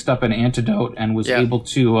he mixed up an antidote and was able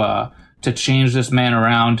to change this man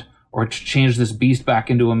around, or to change this beast back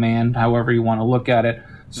into a man, however you want to look at it.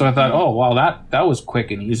 So I thought, oh wow, that was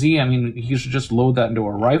quick and easy. I mean, he should just load that into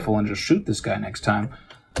a rifle and just shoot this guy next time.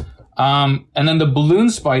 And then the balloon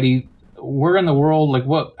Spidey, where in the world, like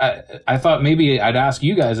what? I thought maybe I'd ask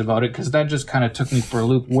you guys about it, because that just kind of took me for a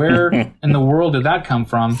loop. Where in the world did that come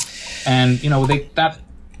from? And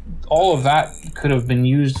all of that could have been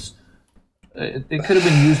used. It could have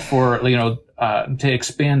been used for to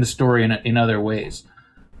expand the story in other ways.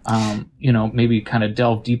 Maybe kind of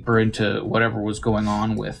delve deeper into whatever was going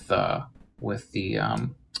on with the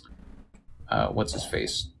what's his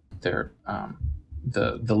face there,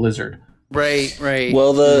 the lizard. Right.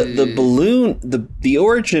 Well, the balloon, the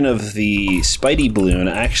origin of the Spidey balloon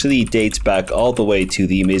actually dates back all the way to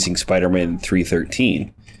the Amazing Spider-Man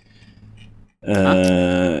 313.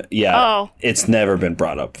 Yeah. Oh. It's never been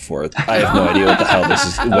brought up before. I have no idea what the hell this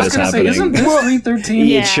is. What is happening? Isn't this 313?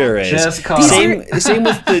 Yeah. It sure is. Just caught Same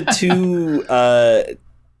with the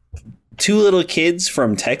two little kids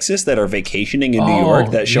from Texas that are vacationing in New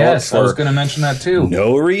York that show up for I was going to mention that too.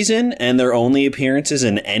 no reason, and their only appearances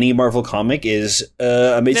in any Marvel comic is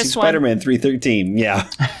Amazing This one. Spider-Man 313. Yeah.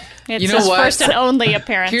 It's You know his what? first and only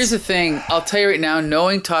appearance. Here's the thing. I'll tell you right now,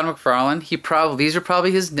 knowing Todd McFarlane, these are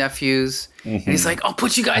probably his nephews. And he's like, I'll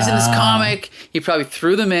put you guys in this comic. He probably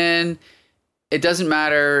threw them in. It doesn't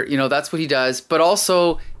matter. That's what he does. But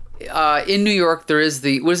also, in New York, there is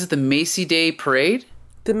the Macy Day Parade?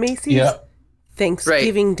 The Macy's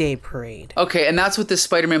Thanksgiving Day Parade. Okay, and that's what this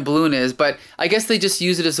Spider-Man balloon is. But I guess they just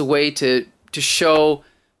use it as a way to show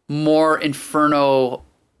more Inferno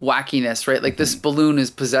wackiness, right? Like this balloon is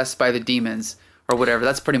possessed by the demons or whatever.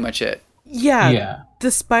 That's pretty much it. Yeah. The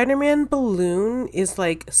Spider-Man balloon is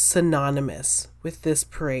like synonymous with this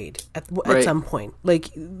parade at some point. Like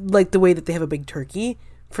the way that they have a big turkey.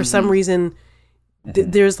 For some reason,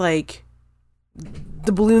 there's like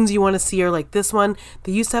the balloons you want to see are like this one.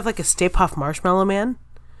 They used to have like a Stay Puft Marshmallow Man.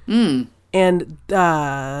 And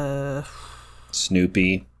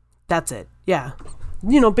Snoopy. that's it. Yeah.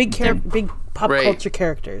 Big pop culture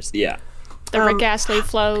characters. Yeah. the Rick Astley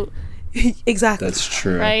float, Exactly. That's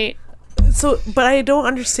true. right? So, but I don't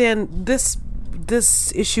understand this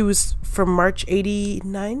issue is from March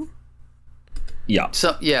 89? Yeah.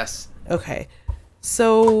 So yes. Okay.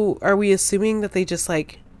 So, are we assuming that they just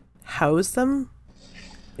like house them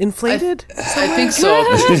inflated? I think so.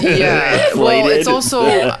 Yeah. Well, it's also.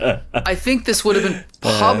 I think this would have been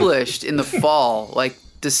published in the fall, like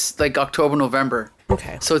October, November.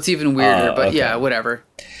 Okay. So it's even weirder. But okay. yeah, whatever.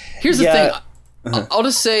 Here's the thing. I'll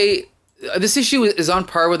just say this issue is on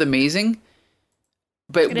par with Amazing.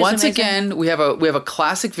 But It is once amazing. again, we have a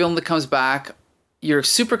classic villain that comes back. You're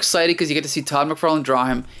super excited because you get to see Todd McFarlane draw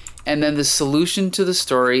him. And then the solution to the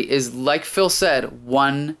story is, like Phil said,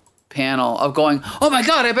 one panel of going, oh my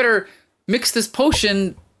God, I better mix this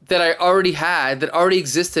potion that I already had, that already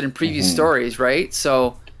existed in previous stories, right?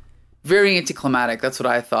 So very anticlimactic. That's what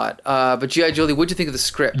I thought. But G.I. Jolie, what'd you think of the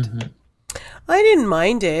script? I didn't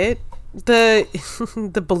mind it. The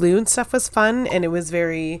the balloon stuff was fun, and it was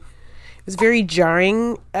very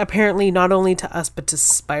jarring, apparently not only to us but to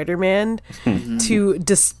Spider-Man to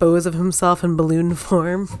dispose of himself in balloon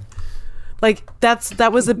form. Like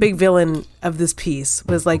that was a big villain of this piece,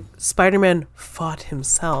 was like Spider-Man fought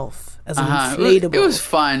himself as an It inflatable. it was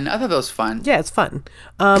fun. I thought that was fun. Yeah, it's fun.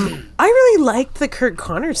 I really liked the Kurt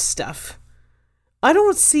Connors stuff.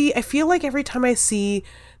 I feel like every time I see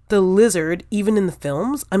the lizard, even in the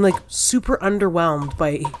films, I'm like super underwhelmed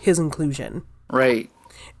by his inclusion. Right.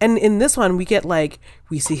 And in this one, we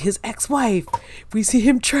see his ex-wife. We see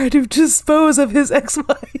him try to dispose of his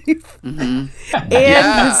ex-wife and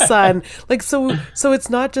his son. Like, so it's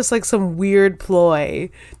not just like some weird ploy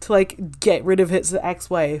to like get rid of his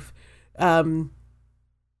ex-wife.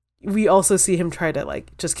 We also see him try to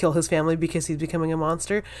like just kill his family because he's becoming a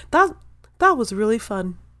monster. That was really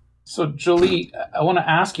fun. So, Jolie, I want to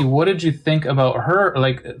ask you, what did you think about her?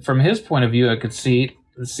 Like, from his point of view, I could see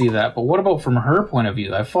that, but what about from her point of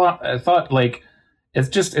view? I thought like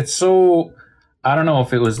it's so, I don't know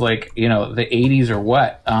if it was like, the 80s or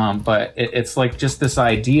what, but it's like just this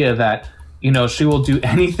idea that, she will do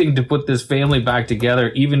anything to put this family back together,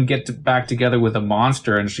 even back together with a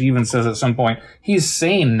monster. And she even says at some point, he's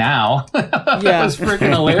sane now. That was freaking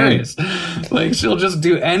hilarious. Like, she'll just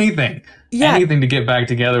do anything to get back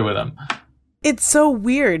together with him. It's so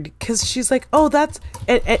weird because she's like, oh,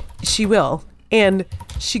 she will. And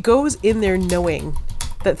she goes in there knowing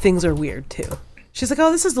that things are weird too. She's like,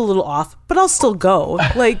 oh, this is a little off, but I'll still go.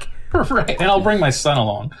 Like, right. And I'll bring my son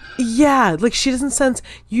along. Yeah. Like, she doesn't sense,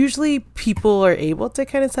 usually people are able to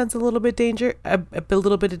kind of sense a little bit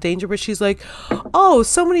of danger, but she's like, oh,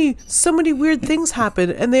 so many weird things happen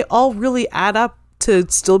and they all really add up to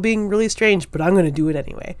still being really strange, but I'm going to do it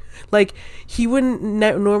anyway. Like, he wouldn't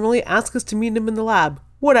normally ask us to meet him in the lab.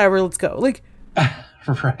 Whatever, let's go. Like,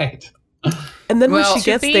 right. And then when she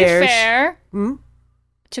gets there...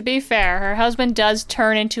 To be fair, her husband does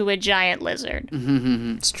turn into a giant lizard.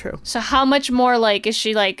 It's true. So how much more, like, is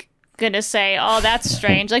she, like, gonna say, oh, that's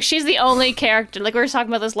strange? Like, she's the only character, like we were talking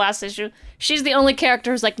about this last issue, she's the only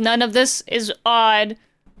character who's like, none of this is odd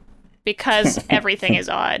because everything is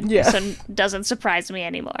odd. Yeah. So it doesn't surprise me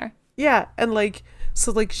anymore. Yeah, and, like,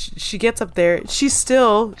 so, like, she gets up there, he's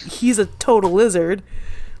a total lizard,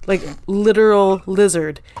 like, literal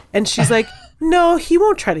lizard, and she's like, no, he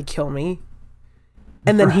won't try to kill me.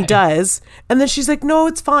 And then he does. And then she's like, no,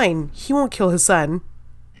 it's fine. He won't kill his son.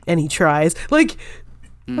 And he tries. Like,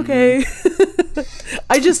 okay.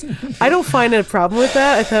 I don't find a problem with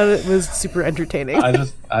that. I thought it was super entertaining.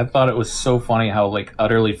 I thought it was so funny how, like,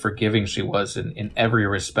 utterly forgiving she was in every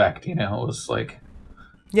respect. It was like,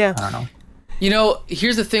 yeah. I don't know.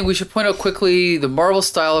 Here's the thing. We should point out quickly the Marvel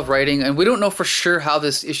style of writing. And we don't know for sure how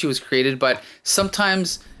this issue was created, but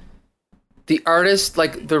sometimes... the artist,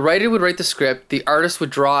 like the writer would write the script, the artist would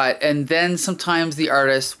draw it, and then sometimes the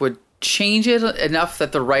artist would change it enough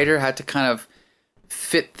that the writer had to kind of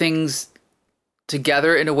fit things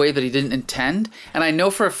together in a way that he didn't intend. And I know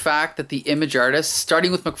for a fact that the image artists,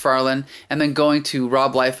 starting with McFarlane and then going to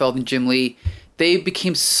Rob Liefeld and Jim Lee, they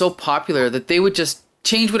became so popular that they would just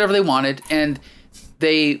change whatever they wanted and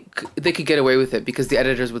they could get away with it because the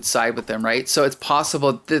editors would side with them, right? So it's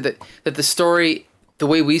possible that the story... the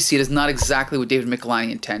way we see it is not exactly what David Michelinie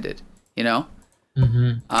intended,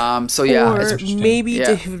 Mm-hmm. So yeah, or maybe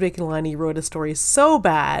David Michelinie wrote a story so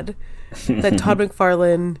bad that Todd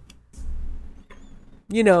McFarlane,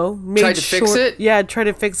 made tried to fix it. Yeah, tried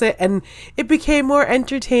to fix it, and it became more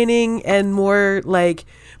entertaining and more like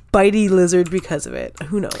bitey lizard because of it.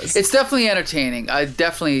 Who knows? It's definitely entertaining. I'll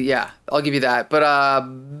give you that. But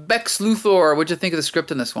Bex Luthor, what'd you think of the script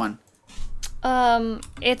in this one?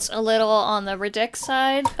 It's a little on the ridic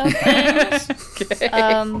side of things.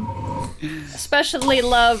 Especially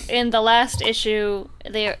love in the last issue,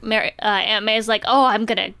 Aunt May's like, oh, I'm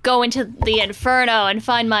gonna go into the Inferno and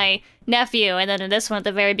find my nephew, and then in this one at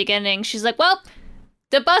the very beginning, she's like, well,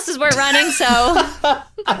 the buses weren't running, so...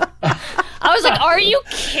 I was like, are you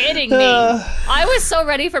kidding me? I was so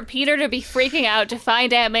ready for Peter to be freaking out to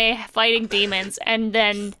find Aunt May fighting demons, and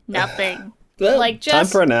then nothing. Well, like, just... time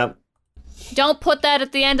for a nap. Don't put that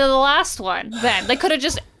at the end of the last one. Then they could have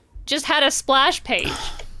just had a splash page.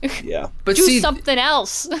 Yeah, but do something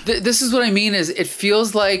else. This is what I mean. Is it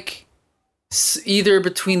feels like either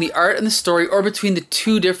between the art and the story, or between the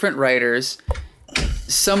two different writers,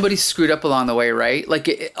 somebody screwed up along the way, right?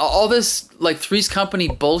 Like all this like Three's Company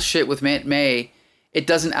bullshit with Aunt May, it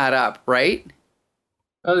doesn't add up, right?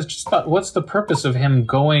 It's just about what's the purpose of him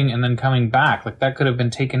going and then coming back? Like that could have been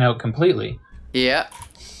taken out completely. Yeah.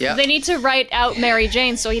 Yeah. They need to write out Mary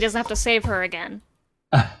Jane so he doesn't have to save her again.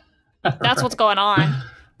 That's what's going on.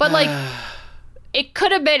 But, like, it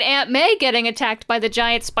could have been Aunt May getting attacked by the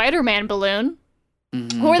giant Spider-Man balloon.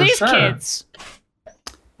 Who are these kids?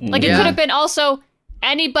 Like, it could have been also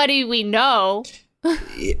anybody we know.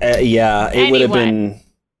 It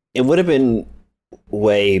would have been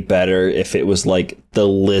way better if it was like the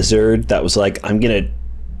lizard that was like, I'm gonna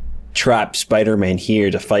trap Spider-Man here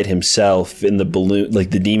to fight himself in the balloon,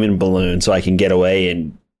 like the demon balloon, so I can get away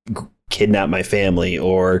and kidnap my family.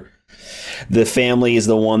 Or the family is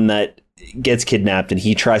the one that gets kidnapped and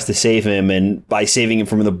he tries to save him, and by saving him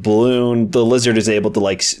from the balloon, the lizard is able to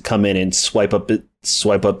like come in and swipe up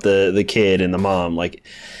the kid and the mom. Like,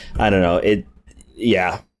 I don't know.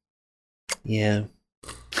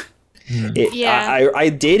 I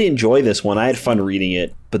did enjoy this one. I had fun reading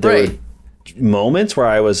it, but there were moments where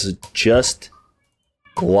I was just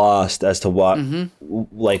lost as to what,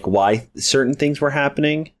 like, why certain things were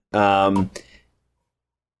happening.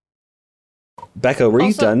 Becca, were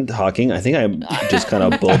you done talking? I think I just kind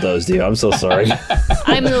of bulldozed you. I'm so sorry.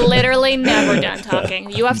 I'm literally never done talking.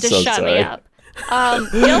 You have to shut me up.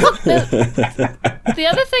 The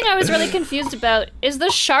other thing I was really confused about is the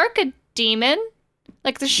shark a demon?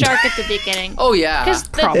 Like the shark at the beginning. Oh yeah, because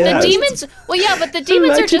the demons. Well, yeah, but the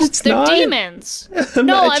demons are just demons.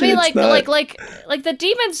 No, I mean like the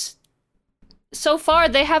demons. So far,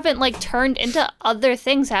 they haven't like turned into other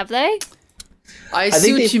things, have they? I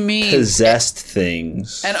see what you mean. Possessed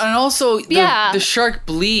things, and also the shark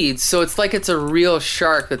bleeds, so it's like it's a real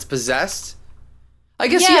shark that's possessed. I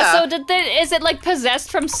guess yeah. So is it like possessed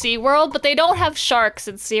from SeaWorld? But they don't have sharks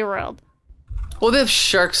in SeaWorld. Well, they have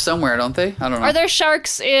sharks somewhere, don't they? I don't know. Are there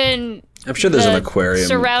sharks in? I'm sure there's an aquarium.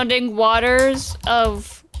 Surrounding waters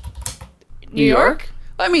of New York?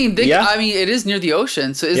 I mean, it is near the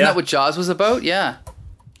ocean, so isn't that what Jaws was about? Yeah.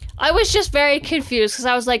 I was just very confused because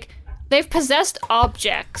I was like, they've possessed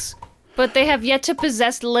objects, but they have yet to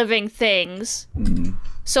possess living things.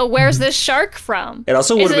 So where's this shark from? It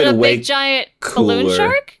also would have been a way big giant balloon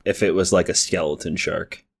shark if it was like a skeleton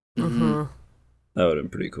shark. Mm-hmm. That would have been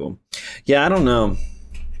pretty cool. Yeah, I don't know.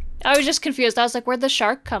 I was just confused. I was like, where'd the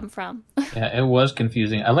shark come from? Yeah, it was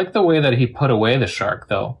confusing. I like the way that he put away the shark,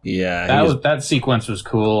 though. Yeah. That sequence was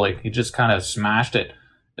cool. Like, he just kind of smashed it.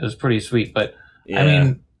 It was pretty sweet. But, I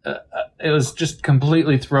mean, it was just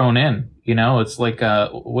completely thrown in. You know, it's like,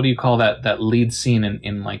 what do you call that lead scene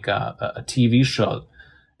in like a TV show?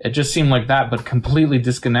 It just seemed like that, but completely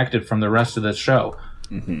disconnected from the rest of the show.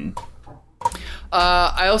 Mm-hmm.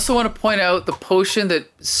 I also want to point out the potion that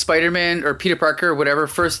Spider-Man or Peter Parker or whatever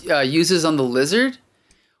first uses on the lizard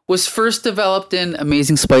was first developed in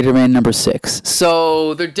Amazing Spider-Man number 6.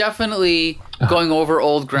 So they're definitely going over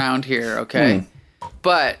old ground here, okay?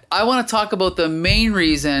 But I want to talk about the main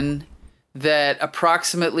reason that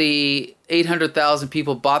approximately 800,000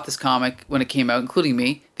 people bought this comic when it came out, including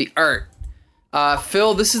me, the art.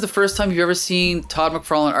 Phil, this is the first time you've ever seen Todd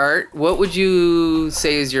McFarlane art. What would you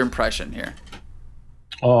say is your impression here?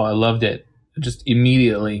 Oh, I loved it. Just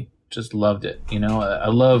immediately, just loved it. You know, I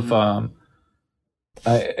love. I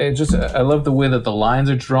love the way that the lines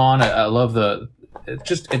are drawn. I love it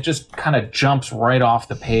just kind of jumps right off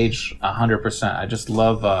the page 100%. I just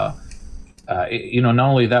love. Not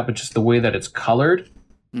only that, but just the way that it's colored.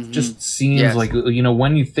 Just seems like, you know,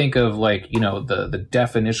 when you think of like, you know, the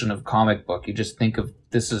definition of comic book, you just think of,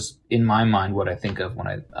 this is in my mind what I think of when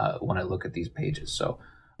I look at these pages. So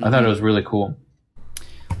I thought it was really cool.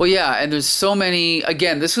 Well, yeah, and there's so many.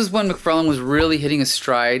 Again, this was when McFarlane was really hitting a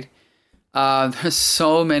stride. There's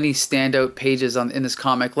so many standout pages in this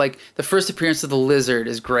comic. Like the first appearance of the lizard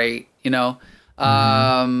is great. You know,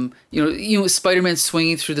 Spider-Man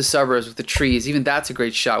swinging through the suburbs with the trees. Even that's a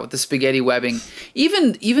great shot with the spaghetti webbing.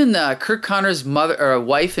 Even Kirk Connor's mother or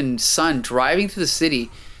wife and son driving through the city.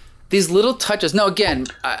 These little touches. Now, again...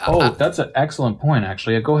 that's an excellent point,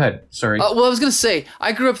 actually. Go ahead. Sorry. Well, I was going to say,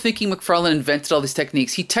 I grew up thinking McFarlane invented all these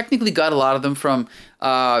techniques. He technically got a lot of them from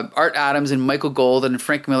Art Adams and Michael Gold and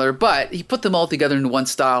Frank Miller, but he put them all together into one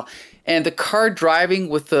style. And the car driving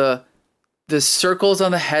with the circles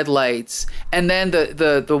on the headlights, and then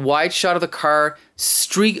the wide shot of the car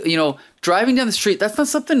driving down the street. That's not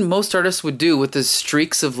something most artists would do with the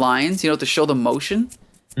streaks of lines, to show the motion.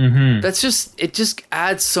 That's it just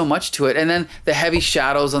adds so much to it. And then the heavy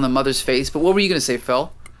shadows on the mother's face. But what were you going to say, Phil?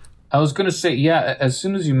 I was going to say, yeah, as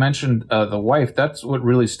soon as you mentioned the wife, that's what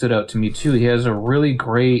really stood out to me too. He has a really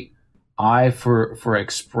great eye for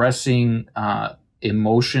expressing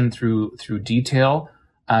emotion through detail.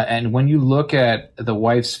 And when you look at the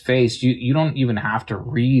wife's face, you don't even have to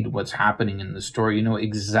read what's happening in the story. You know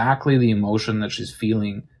exactly the emotion that she's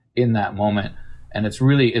feeling in that moment. And it's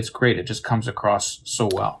great. It just comes across so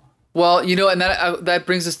well. Well, and that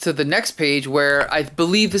brings us to the next page, where I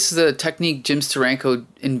believe this is a technique Jim Steranko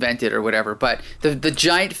invented or whatever. But the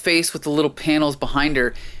giant face with the little panels behind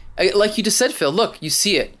her, like you just said, Phil. Look, you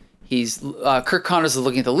see it. Kirk Connors is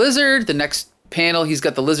looking at the lizard. The next panel he's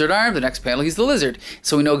got the lizard arm, the next panel he's the lizard.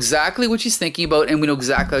 So we know exactly what she's thinking about, and we know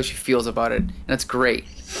exactly how she feels about it, and it's great.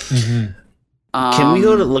 Can we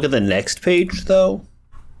go to look at the next page though?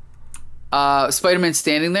 Spider-Man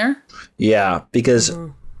standing there. Yeah, because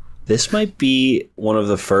this might be one of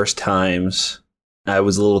the first times I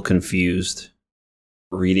was a little confused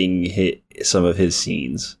reading some of his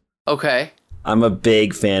scenes. Okay. I'm a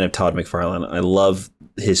big fan of Todd McFarlane. I love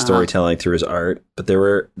his storytelling through his art, but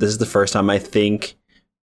this is the first time I think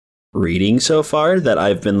reading so far that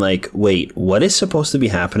I've been like, wait, what is supposed to be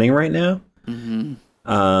happening right now?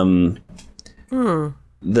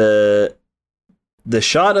 The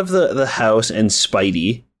shot of the house and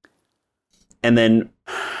Spidey, and then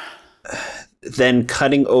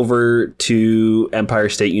cutting over to Empire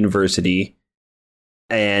State University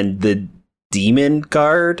and the demon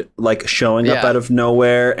guard like showing up out of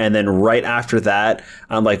nowhere, and then right after that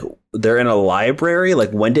I'm like, they're in a library.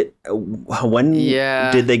 Like when did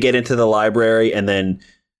they get into the library, and then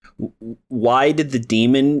why did the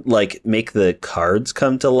demon like make the cards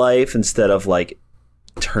come to life instead of like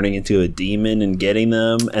turning into a demon and getting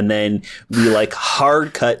them? And then we like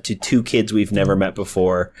hard cut to two kids we've never met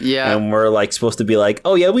before, and we're like supposed to be like,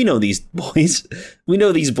 oh yeah, we know these boys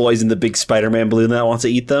in the big Spider-Man balloon that wants to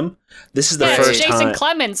eat them. This is the first Jason time.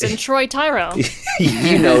 Clemens and Troy Tyro.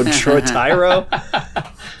 You know Troy Tyro.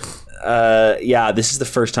 This is the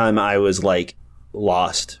first time I was like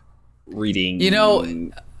lost reading.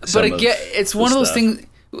 But again, it's one of those things.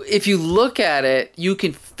 If you look at it, you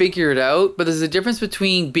can figure it out, but there's a difference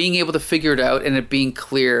between being able to figure it out and it being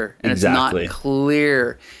clear, and it's not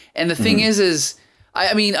clear. And the thing is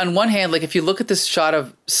I mean, on one hand, like if you look at this shot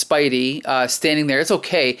of Spidey standing there, it's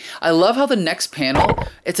okay. I love how the next panel,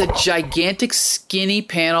 it's a gigantic skinny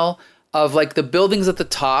panel of like the buildings at the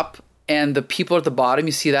top and the people at the bottom.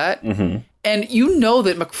 You see that? And you know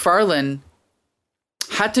that McFarlane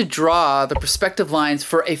had to draw the perspective lines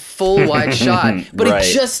for a full wide shot, but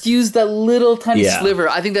he just used that little tiny sliver.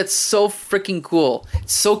 I think that's so freaking cool.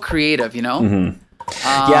 It's so creative, you know?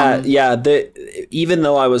 Even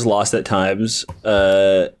though I was lost at times,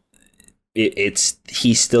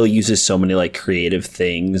 he still uses so many like creative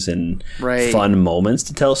things and fun moments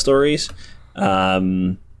to tell stories.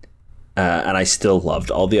 And I still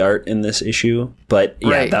loved all the art in this issue. But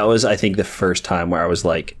that was, I think, the first time where I was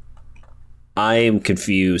like, I am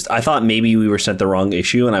confused. I thought maybe we were sent the wrong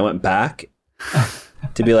issue, and I went back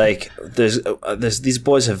to be like, "There's these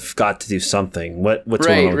boys have got to do something. What's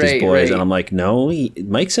going on with these boys?" And I'm like, "No,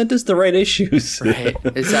 Mike sent us the right issues." Right,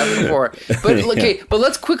 it's happened before. But but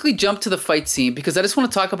let's quickly jump to the fight scene, because I just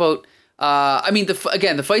want to talk about.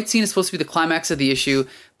 The fight scene is supposed to be the climax of the issue,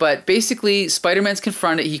 but basically, Spider-Man's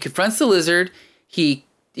confronted. He confronts the Lizard. He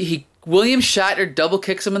William Shatner double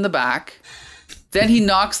kicks him in the back. Then he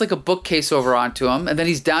knocks like a bookcase over onto him, and then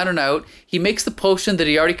he's down and out. He makes the potion that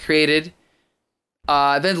he already created.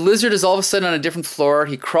 Then Lizard is all of a sudden on a different floor.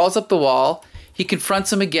 He crawls up the wall. He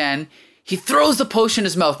confronts him again. He throws the potion in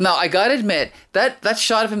his mouth. Now, I gotta admit, that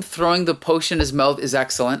shot of him throwing the potion in his mouth is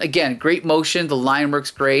excellent. Again, great motion. The line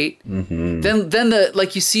works great. Then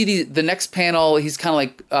you see the next panel, he's kind of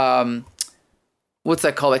like... what's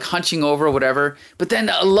that called? Like hunching over or whatever. But then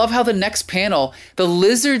I love how the next panel, the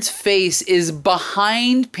Lizard's face is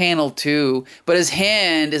behind panel 2, but his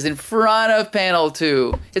hand is in front of panel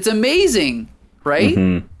 2. It's amazing, right?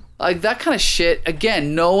 Like that kind of shit.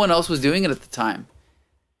 Again, no one else was doing it at the time.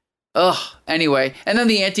 Ugh. Anyway, and then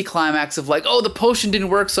the anticlimax of like, oh, the potion didn't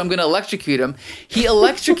work, so I'm going to electrocute him. He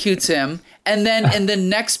electrocutes him, and then in the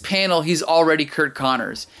next panel, he's already Kurt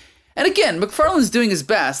Connors. And again, McFarlane's doing his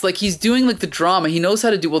best. Like he's doing like the drama. He knows how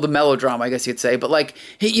to do the melodrama, I guess you'd say. But like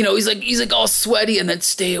he's like all sweaty and then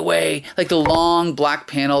stay away. Like the long black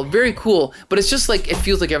panel, very cool. But it's just like it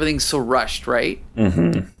feels like everything's so rushed, right?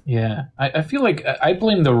 Yeah, I feel like I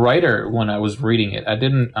blame the writer when I was reading it. I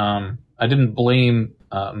didn't blame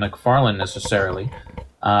McFarlane necessarily.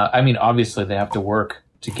 I mean, obviously they have to work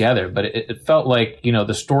together, but it felt like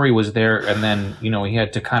the story was there, and then he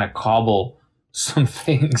had to kind of cobble some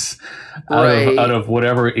things out of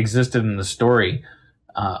whatever existed in the story.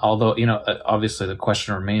 Although, obviously the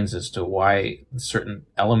question remains as to why certain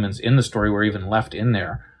elements in the story were even left in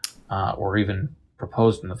there or even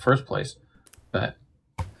proposed in the first place. But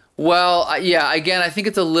again, I think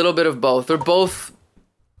it's a little bit of both. They're both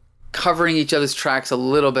covering each other's tracks a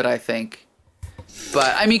little bit, I think.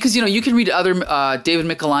 But I mean, because you can read other David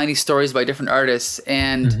Michelinie stories by different artists,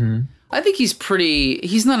 and I think he's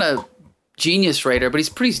not a genius writer, but he's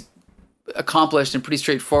pretty accomplished and pretty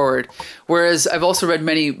straightforward. Whereas I've also read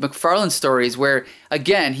many McFarlane stories where,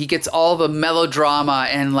 again, he gets all the melodrama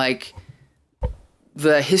and like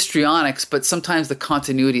the histrionics, but sometimes the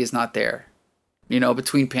continuity is not there,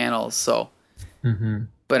 between panels. So,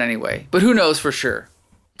 but anyway, but who knows for sure?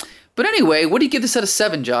 But anyway, what do you give this out of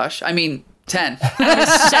 7, Josh? I mean, 10. 7.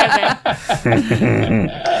 I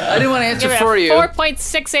didn't want to answer Give it for a you.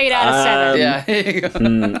 4.68 out of 7. Yeah. Here you go.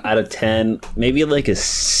 Out of 10, maybe like a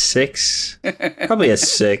 6. Probably a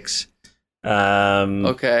 6.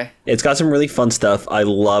 Okay. It's got some really fun stuff. I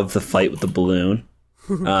love the fight with the balloon.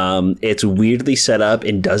 It's weirdly set up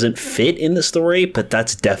and doesn't fit in the story, but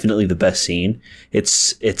that's definitely the best scene.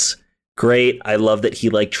 It's great. I love that he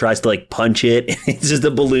tries to punch it. It's just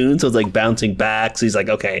a balloon, so it's bouncing back. So he's like,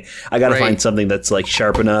 okay, I gotta find something that's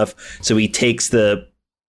sharp enough. So he takes the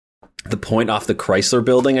point off the Chrysler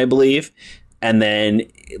building, I believe, and then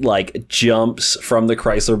jumps from the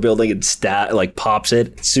Chrysler building and pops it.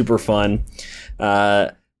 It's super fun.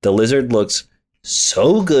 The lizard looks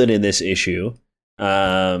so good in this issue.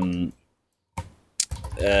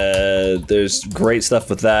 There's great stuff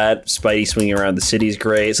with that. Spidey swinging around the city is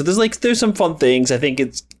great. So there's some fun things. I think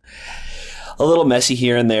it's a little messy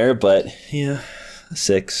here and there, but yeah,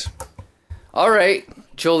 6. All right,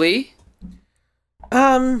 Jolie.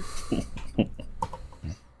 Out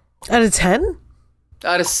of 10?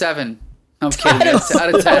 Out of 7. I'm kidding. It's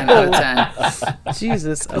out of 10. Out of 10.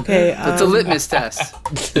 Jesus. Okay. It's a litmus test.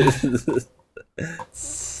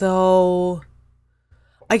 So,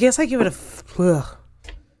 I guess I give it ugh.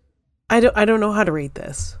 I don't know how to rate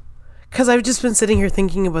this, because I've just been sitting here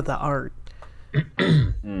thinking about the art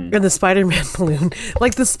and the Spider-Man balloon.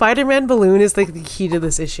 The Spider-Man balloon is the key to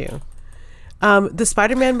this issue. The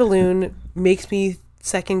Spider-Man balloon makes me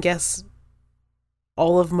second guess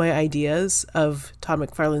all of my ideas of Todd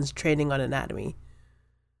McFarlane's training on anatomy.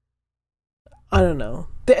 I don't know.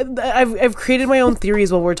 I've created my own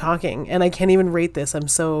theories while we're talking, and I can't even rate this. I'm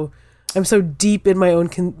so deep in my own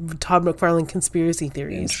Todd McFarlane conspiracy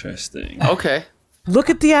theories. Interesting. Okay. Look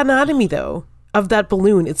at the anatomy, though, of that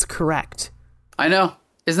balloon. It's correct. I know.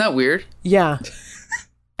 Isn't that weird? Yeah.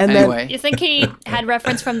 And Anyway. You think he had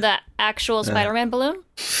reference from the actual Spider-Man balloon?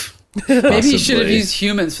 Maybe he should have Possibly. used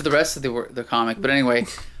humans for the rest of the comic. But anyway.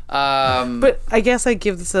 but I guess I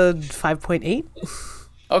give this a 5.8.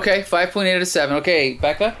 Okay, 5.8 out of 7. Okay,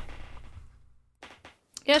 Becca?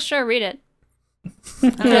 Yeah, sure, read it. I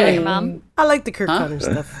don't know, your mom. I like the Kirk Connors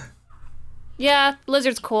stuff. Yeah,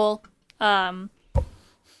 Lizard's cool.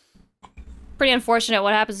 Pretty unfortunate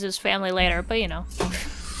what happens to his family later, but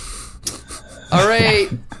All right.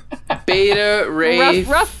 Beta, Ray,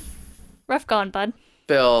 rough going, bud.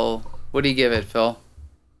 Phil. What do you give it, Phil?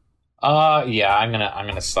 Yeah, I'm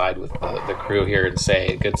gonna side with the crew here and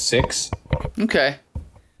say a good 6. Okay.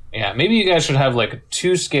 Yeah, maybe you guys should have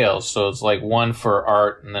 2 scales, so it's 1 for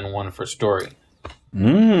art and then 1 for story.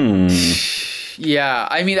 Yeah,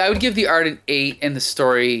 I mean, I would give the art an 8 and the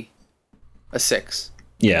story a 6,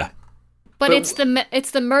 Yeah. But it's the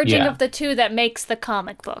merging Yeah. of the two that makes the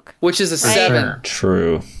comic book. which is a 7. Sure.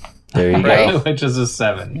 True. There you Right. go. Which is a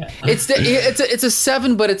 7. Yeah. It's a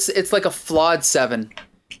 7, but it's like a flawed 7.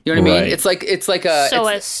 You know what I mean? Right. It's like a So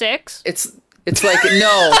it's, a 6? it's like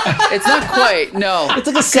no, it's not quite. No, It's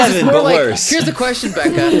like a 7, more but like, worse. here's the question,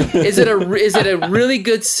 Becca: is it a really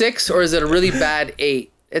good 6 or is it a really bad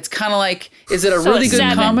 8? It's kind of like, is it a So really a good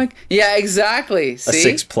 7. comic? Yeah, exactly. A See,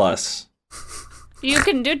 6 plus. You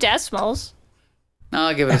can do decimals.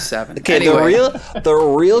 I'll give it a 7. Okay, Anyway. the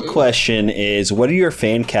real question is, what are your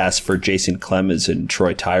fan casts for Jason Clemens and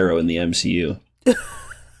Troy Tyro in the MCU?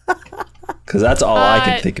 Because that's all I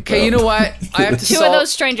can think about. Okay, you know what? I have to Two of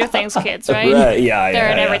those Stranger Things kids, right? Right, yeah,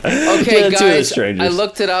 They're in yeah. everything. Okay, Yeah, two of the guys, strangers. I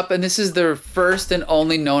looked it up, and this is their first and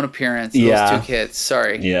only known appearance. Those Yeah. 2 kids.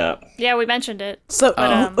 Sorry. Yeah, Yeah, we mentioned it. So,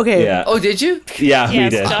 um, okay. yeah, Oh, did you? yeah. We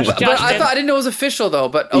Yes, did. Josh But I did. thought I didn't know it was official though.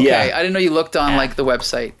 But okay, Yeah. I didn't know you looked on like the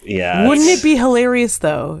website. Yeah, Wouldn't it be hilarious,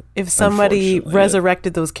 though, if somebody Unfortunately,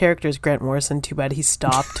 resurrected those characters? Grant Morrison, too bad he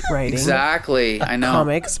stopped writing Exactly. I know.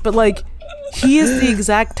 comics. But, he is the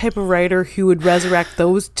exact type of writer who would resurrect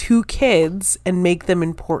those 2 kids and make them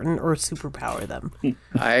important or superpower them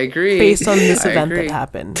I agree. based on this I event agree. that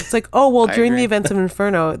happened. It's like, oh, well, during the agree. events of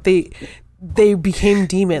Inferno, they became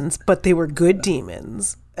demons, but they were good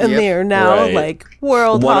demons. And Yep. they are now, Right.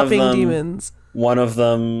 world-hopping One of them- demons. One of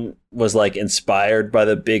them was inspired by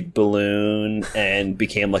the big balloon and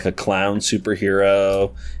became a clown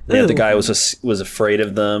superhero. The other Ooh. guy was afraid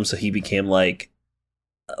of them, so he became like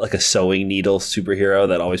a sewing needle superhero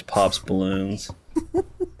that always pops balloons.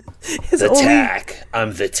 His The only- tack.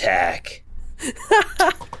 I'm the tack.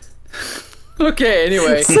 Okay.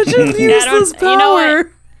 Anyway. Such a useless power. you know what?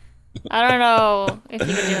 I don't know if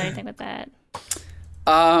you can do anything with that.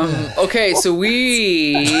 Okay, so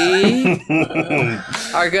we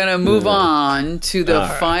are gonna move on to the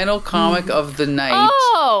final comic of the night.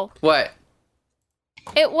 Oh, What?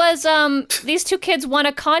 it was these two kids won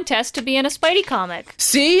a contest to be in a Spidey comic.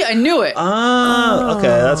 See, I knew it. Okay,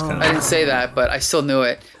 that's kind I of. didn't say that, but I still knew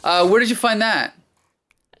it. Where did you find that?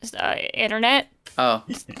 Internet. Oh,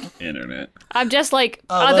 Internet. I'm just like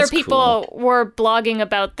Oh, other that's people were blogging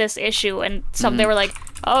about this issue, and some they were like,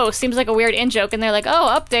 "Oh, seems like a weird in joke," and they're like,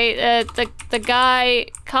 "Oh, update." The guy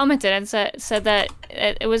commented and said that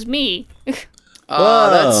it was me.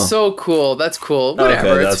 that's so cool. That's cool.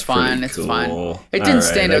 Whatever, that's it's fine. pretty It's cool. fine. It All didn't right,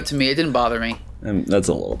 stand out to me. It didn't bother me. That's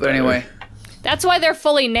a little. But anyway, That's why they're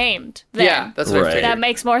fully named. Then. yeah, that's what I Right. figured. That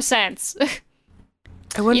makes more sense.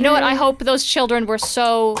 I wonder, You know what? I hope those children were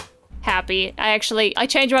so happy. I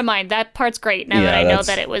changed my mind. That part's great now that Yeah, I know that's-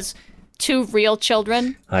 that it was two real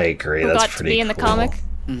children I agree. who That's got to pretty be in the cool. comic.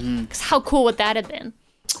 'Cause how cool would that have been?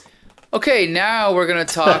 Okay, now we're going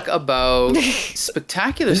to talk about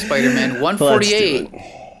Spectacular Spider-Man 148.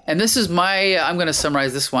 And this is I'm going to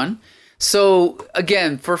summarize this one. So,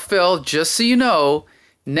 again, for Phil, just so you know,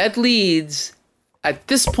 Ned Leeds, at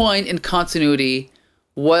this point in continuity,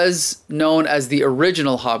 was known as the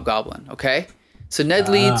original Hobgoblin, okay? So Ned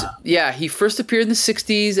Leeds, he first appeared in the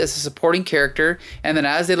 60s as a supporting character, and then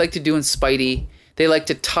as they like to do in Spidey, they like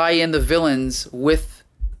to tie in the villains with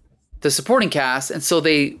the supporting cast, and so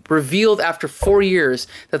they revealed after 4 years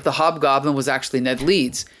that the Hobgoblin was actually Ned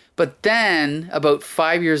Leeds. But then, about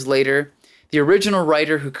 5 years later, the original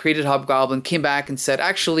writer who created Hobgoblin came back and said,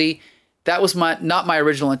 actually, that was not my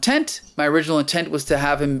original intent. My original intent was to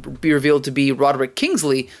have him be revealed to be Roderick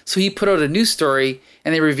Kingsley. So he put out a new story,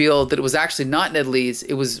 and they revealed that it was actually not Ned Leeds,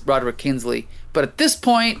 it was Roderick Kingsley. But at this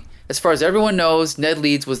point, as far as everyone knows, Ned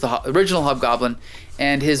Leeds was the original Hobgoblin,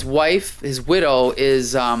 and his wife, his widow,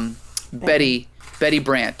 is Betty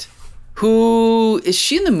Brant. Who is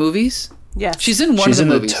she in the movies? yes, She's in one She's of in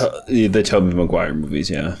the movies. the Tobey Maguire movies,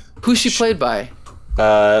 yeah. Who's she played by?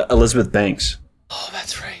 Elizabeth Banks. Oh,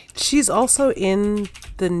 that's right. she's also in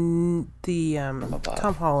the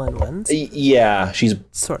Tom Holland ones, Yeah, she's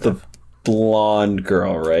sort the of. blonde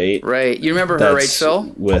girl, right? Right. You remember her, right, That's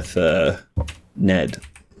Phil? with Ned,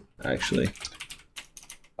 actually.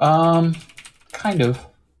 Kind of.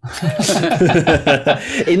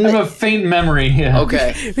 In I have a faint memory. Yeah.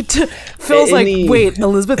 Okay. Phil's in like, the- wait,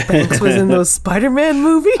 Elizabeth Banks was in those Spider-Man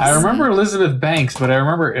movies? I remember Elizabeth Banks, but I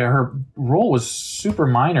remember her role was super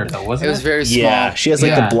minor, though, It wasn't it? was very small. Yeah, she has like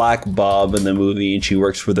Yeah. the black bob in the movie, and she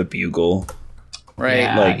works for the Bugle, Right.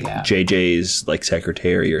 Yeah. like yeah. JJ's like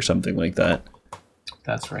secretary or something like that.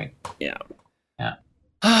 That's right. Yeah. Yeah.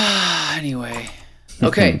 Anyway.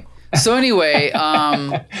 Okay. So anyway,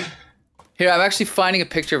 here, I'm actually finding a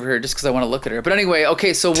picture of her just because I want to look at her. But anyway,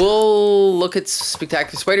 okay, so we'll look at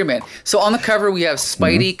Spectacular Spider-Man. So on the cover, we have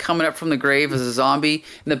Spidey coming up from the grave as a zombie.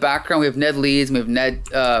 In the background, we have Ned Leeds, we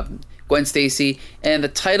have Gwen Stacy. And the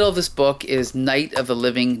title of this book is Night of the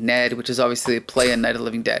Living Ned, which is obviously a play on Night of the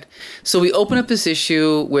Living Dead. So we open up this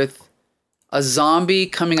issue with a zombie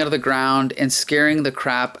coming out of the ground and scaring the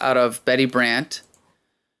crap out of Betty Brant.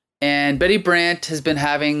 And Betty Brant has been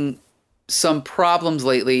having some problems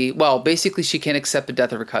lately. Well, basically, she can't accept the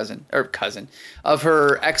death of her of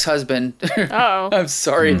her ex-husband. Uh-oh. I'm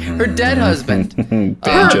sorry, her dead husband.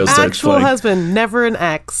 Banjo starts Actual playing. husband, never an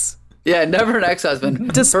ex, Yeah, never an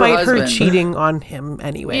ex-husband. despite her husband. cheating on him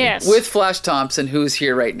anyway. Yes. With Flash Thompson, who's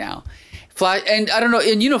here right now. Flash, and I don't know,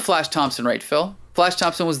 and you know Flash Thompson, right, Phil? Flash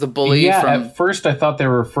Thompson was the bully Yeah, from. at first I thought they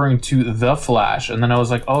were referring to The Flash, and then I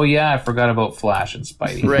was like, oh yeah, I forgot about Flash and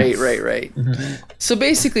Spidey. Right. So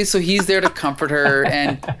basically, he's there to comfort her,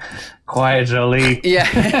 and Quiet Jolie. yeah.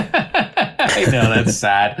 I know, that's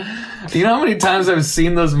sad. You know how many times I've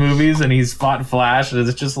seen those movies and he's fought Flash, and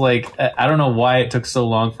it's just like, I don't know why it took so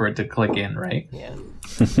long for it to click in, right? Yeah.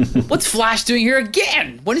 What's Flash doing here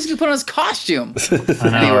again? When is he gonna put on his costume? I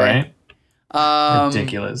know, Anyway. right?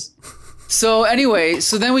 Ridiculous. So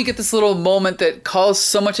then we get this little moment that calls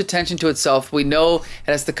so much attention to itself. We know it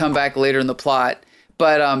has to come back later in the plot.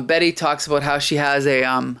 But Betty talks about how she has a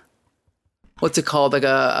what's it called? Like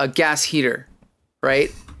a gas heater,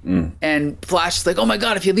 right? And Flash is like, oh my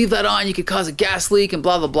God, if you leave that on, you could cause a gas leak and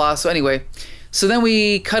blah, blah, blah. So anyway, so then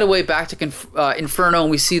we cut away back to Inferno, and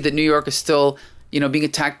we see that New York is still, being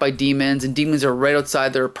attacked by demons, and demons are right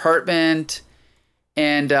outside their apartment.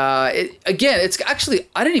 And it's actually,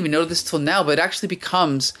 I didn't even know this till now, but it actually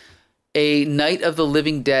becomes a Night of the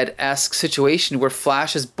Living Dead-esque situation where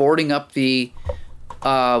Flash is boarding up the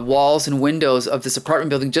walls and windows of this apartment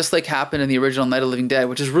building, just like happened in the original Night of the Living Dead,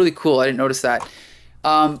 which is really cool. I didn't notice that.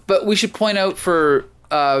 But we should point out for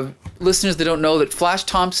listeners that don't know that Flash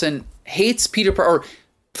Thompson hates Peter Parker. Or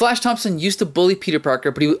Flash Thompson used to bully Peter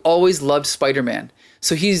Parker, but he always loved Spider-Man.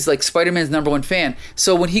 So he's like Spider-Man's #1 fan.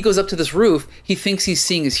 So when he goes up to this roof, he thinks he's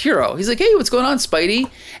seeing his hero. He's like, hey, what's going on, Spidey?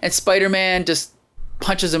 And Spider-Man just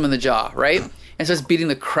punches him in the jaw, right? And starts beating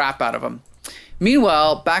the crap out of him.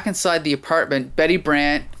 Meanwhile, back inside the apartment, Betty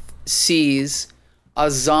Brant sees a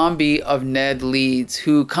zombie of Ned Leeds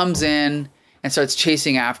who comes in and starts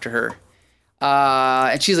chasing after her.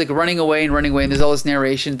 And she's like running away, and there's all this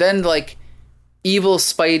narration. Then like evil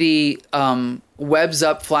Spidey webs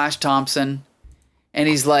up Flash Thompson, and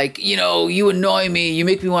he's like, you annoy me, you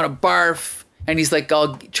make me want to barf. And he's like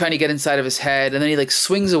all trying to get inside of his head, and then he like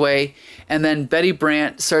swings away, and then Betty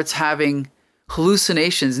Brant starts having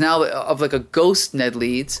hallucinations now of like a ghost Ned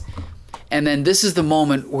Leeds. And then this is the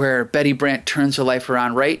moment where Betty Brant turns her life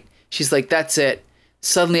around, right? She's like, that's it.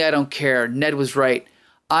 Suddenly I don't care. Ned was right.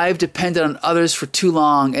 I've depended on others for too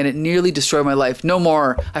long, and it nearly destroyed my life. No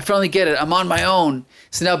more. I finally get it. I'm on my own.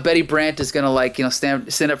 So now Betty Brant is going to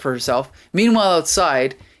stand up for herself. Meanwhile,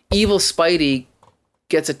 outside, evil Spidey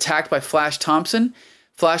gets attacked by Flash Thompson.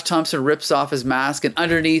 Flash Thompson rips off his mask, and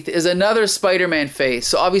underneath is another Spider-Man face.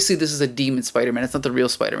 So obviously this is a demon Spider-Man. It's not the real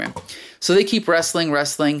Spider-Man. So they keep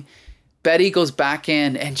wrestling. Betty goes back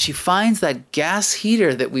in, and she finds that gas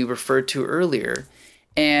heater that we referred to earlier.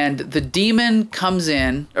 And the demon comes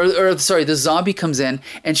in, the zombie comes in,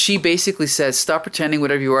 and she basically says, stop pretending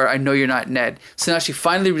whatever you are. I know you're not Ned. So now she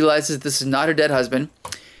finally realizes this is not her dead husband.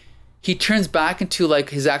 He turns back into like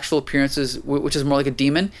his actual appearances, which is more like a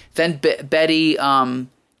demon. Then Betty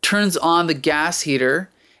turns on the gas heater,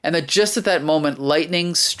 and then just at that moment,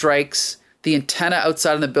 lightning strikes the antenna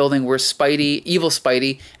outside of the building where evil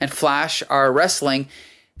Spidey, and Flash are wrestling.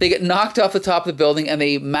 They get knocked off the top of the building, and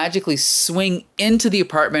they magically swing into the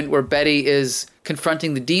apartment where Betty is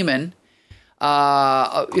confronting the demon.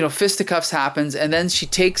 Fisticuffs happens, and then she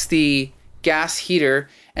takes the gas heater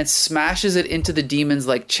and smashes it into the demon's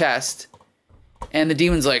like chest. And the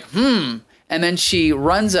demon's like, And then she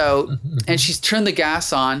runs out, and she's turned the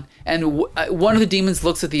gas on, and one of the demons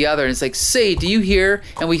looks at the other, and it's like, say, do you hear?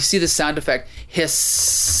 And we see the sound effect,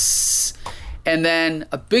 hiss. And then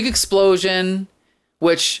a big explosion,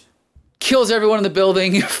 which kills everyone in the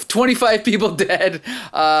building, 25 people dead.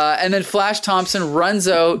 And then Flash Thompson runs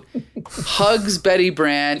out, hugs Betty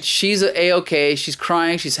Brant. She's A-okay. She's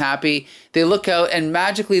crying. She's happy. They look out, and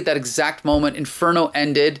magically at that exact moment, Inferno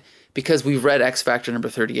ended because we've read X Factor number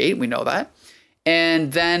 38. We know that.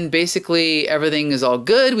 And then basically everything is all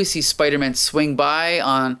good. We see Spider-Man swing by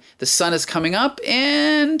on the sun is coming up.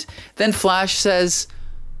 And then Flash says,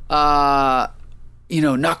 not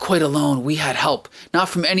quite alone. We had help. Not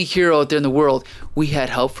from any hero out there in the world. We had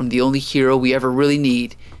help from the only hero we ever really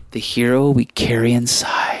need. The hero we carry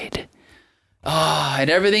inside. And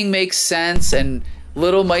everything makes sense. And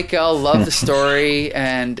little Michael loved the story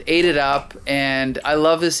and ate it up. And I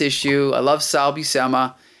love this issue. I love Sal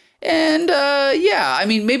Buscema. And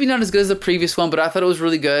maybe not as good as the previous one, but I thought it was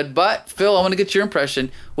really good. But Phil, I want to get your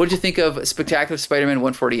impression. What did you think of Spectacular Spider-Man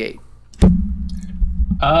 148?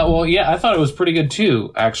 I thought it was pretty good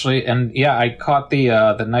too, actually. And yeah, I caught the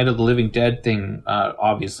Night of the Living Dead thing.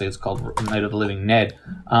 Obviously, it's called Night of the Living Ned.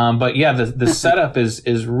 But yeah, the setup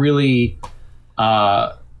is really,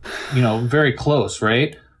 very close,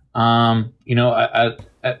 right?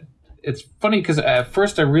 It's funny because at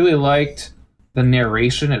first I really liked the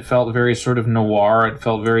narration. It felt very sort of noir. It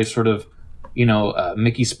felt very sort of,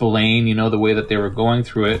 Mickey Spillane, the way that they were going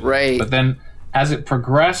through it. Right. But then as it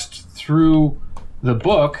progressed through the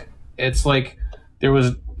book, it's like there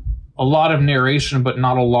was a lot of narration, but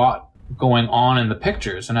not a lot going on in the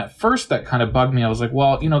pictures. And at first that kind of bugged me. I was like,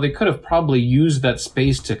 well, they could have probably used that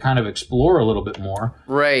space to kind of explore a little bit more.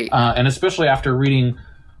 Right. And especially after reading,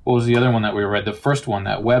 what was the other one that we read? The first one,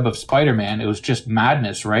 that Web of Spider-Man. It was just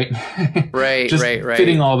madness, right? Right, just right.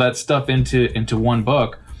 fitting all that stuff into one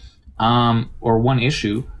book, or one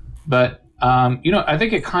issue. But I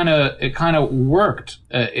think it kind of worked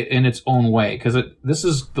in its own way, because this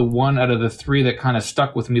is the one out of the three that kind of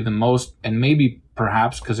stuck with me the most, and maybe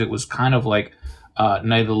perhaps because it was kind of like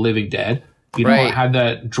Night of the Living Dead. Right. It had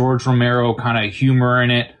that George Romero kind of humor in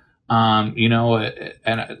it. And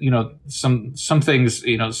some things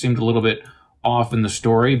seemed a little bit off in the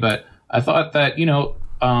story, but I thought that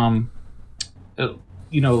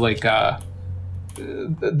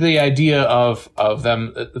the idea of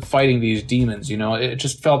them fighting these demons, it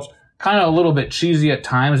just felt kind of a little bit cheesy at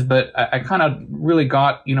times, but I kind of really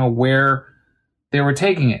got where they were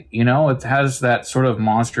taking it. It has that sort of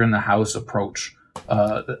monster in the house approach,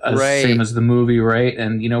 Right. same as the movie, right?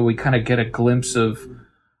 And we kind of get a glimpse of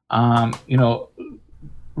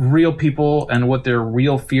real people and what their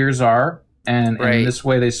real fears are, and Right. this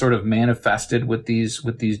way they sort of manifested with these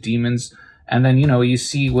demons. And then, you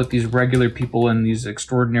see what these regular people in these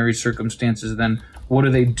extraordinary circumstances, then what do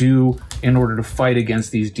they do in order to fight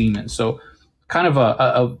against these demons? So kind of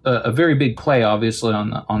a very big play, obviously,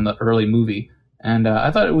 on the early movie. And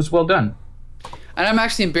I thought it was well done. And I'm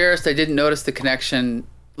actually embarrassed I didn't notice the connection,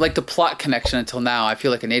 like the plot connection, until now. I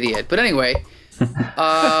feel like an idiot. But anyway,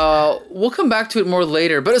 we'll come back to it more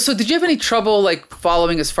later. But so did you have any trouble like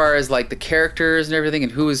following as far as like the characters and everything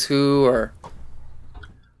and who is who or?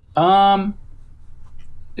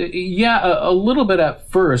 Yeah, a little bit at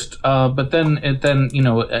first, but then it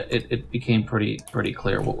became pretty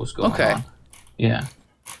clear what was going on. Yeah.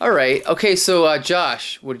 All right. Okay. So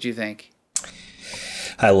Josh, what did you think?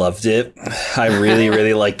 I loved it. I really,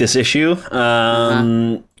 really like this issue.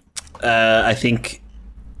 I think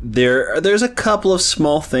there's a couple of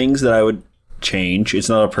small things that I would change. It's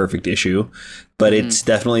not a perfect issue, but it's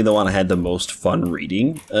definitely the one I had the most fun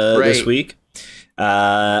reading this week.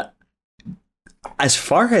 As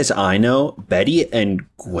far as I know, Betty and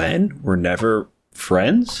Gwen were never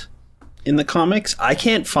friends in the comics. I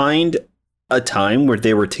can't find a time where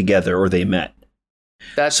they were together or they met.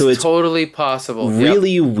 That's so it's totally possible.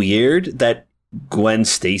 Really weird that Gwen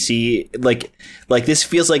Stacy, like this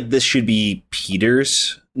feels like this should be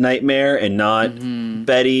Peter's nightmare and not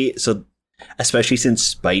Betty. So especially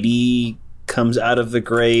since Spidey comes out of the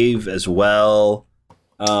grave as well.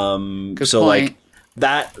 Good so point. like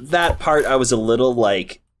that part I was a little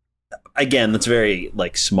like, again, that's very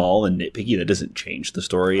like small and nitpicky. That doesn't change the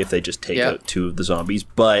story if they just take out two of the zombies,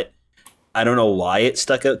 but I don't know why it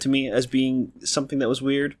stuck out to me as being something that was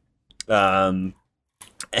weird. And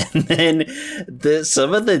then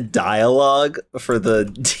some of the dialogue for the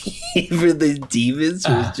demons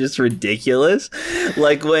was just ridiculous.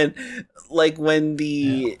 Like when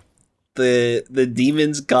the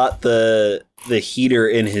demons got the heater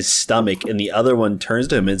in his stomach and the other one turns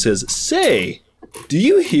to him and says, "Say, do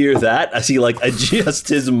you hear that?" As he like adjusts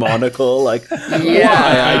his monocle, like, "Why,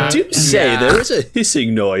 I do say there is a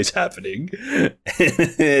hissing noise happening."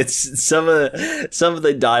 It's some of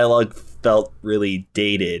the dialogue felt really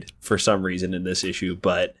dated for some reason in this issue,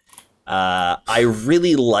 but I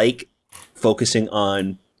really like focusing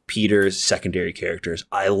on Peter's secondary characters.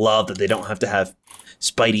 I love that they don't have to have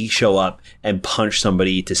Spidey show up and punch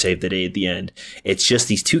somebody to save the day at the end. It's just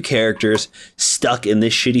these two characters stuck in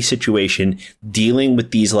this shitty situation, dealing with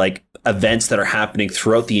these like events that are happening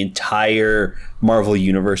throughout the entire Marvel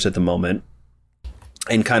universe at the moment,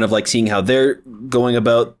 and kind of like seeing how they're going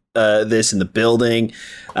about this in the building,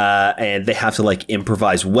 and they have to like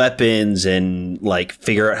improvise weapons and like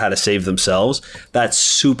figure out how to save themselves. That's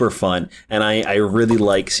super fun, and I really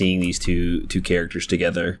like seeing these two characters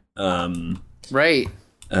together. Right.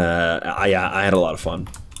 I had a lot of fun.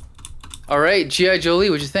 All right, G.I. Jolie,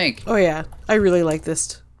 what'd you think? Oh yeah, I really like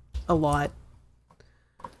this a lot.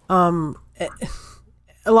 A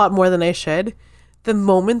lot more than I should. The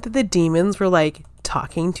moment that the demons were like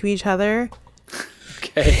talking to each other,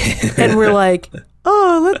 Okay. and we're like,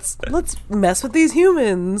 "Oh, let's mess with these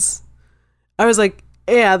humans," I was like,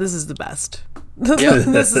 "Yeah, this is the best.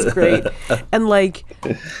 This is great." And like,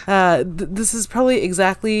 this is probably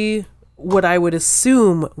exactly what I would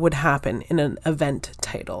assume would happen in an event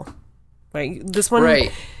title. Right? This one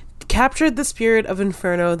captured the spirit of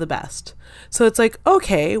Inferno the best. So it's like,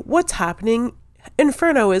 okay, what's happening?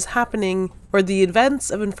 Inferno is happening, or the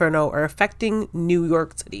events of Inferno are affecting New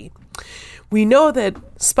York City. We know that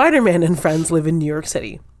Spider-Man and friends live in New York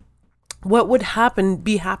City. What would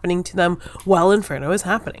be happening to them while Inferno is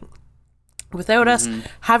happening? Without us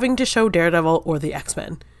having to show Daredevil or the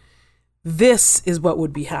X-Men. This is what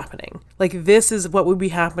would be happening. Like, this is what would be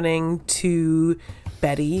happening to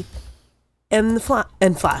Betty and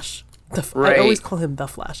Flash. I always call him the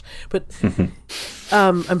Flash, but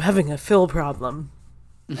I'm having a Phil problem.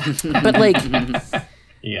 But like,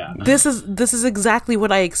 this is exactly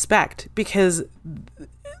what I expect, because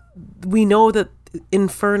we know that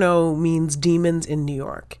Inferno means demons in New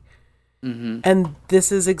York. And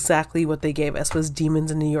this is exactly what they gave us, was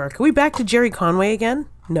demons in New York. Are we back to Jerry Conway again?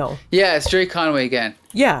 No. Yeah, it's Jerry Conway again.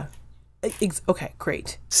 Yeah. Okay,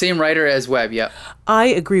 great. Same writer as Webb, yeah. I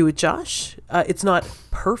agree with Josh. It's not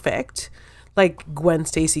perfect. Like, Gwen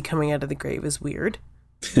Stacy coming out of the grave is weird.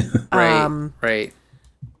 Right.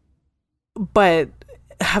 But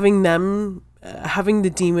having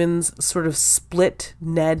the demons sort of split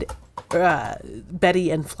Betty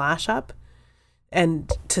and Flash up,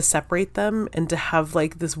 and to separate them, and to have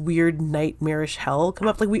like this weird nightmarish hell come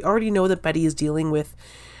up. Like, we already know that Betty is dealing with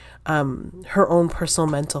her own personal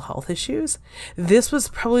mental health issues. This was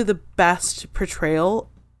probably the best portrayal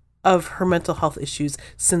of her mental health issues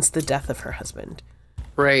since the death of her husband.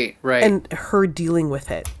 Right. And her dealing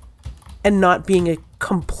with it and not being a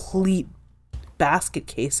complete basket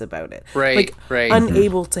case about it. Right.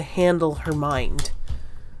 Unable to handle her mind.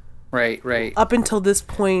 Right. Up until this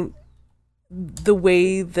point, the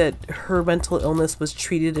way that her mental illness was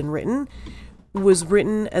treated and written was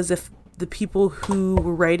written as if the people who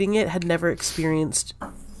were writing it had never experienced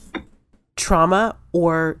trauma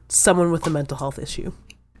or someone with a mental health issue.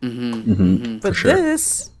 But sure.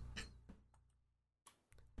 this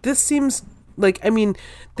seems like, I mean,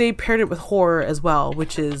 they paired it with horror as well,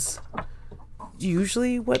 which is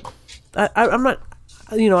usually what I'm not,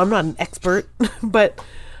 I'm not an expert, but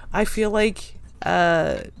I feel like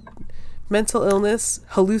mental illness,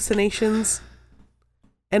 hallucinations,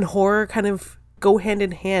 and horror kind of go hand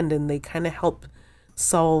in hand, and they kind of help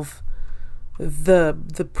solve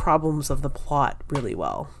the problems of the plot really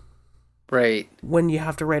well. Right. When you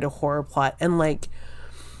have to write a horror plot. And like,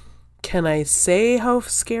 can I say how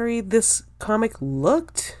scary this comic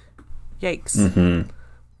looked? Yikes.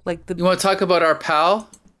 Like You want to talk about our pal,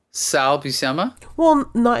 Sal Buscema? Well,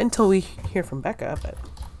 not until we hear from Becca, but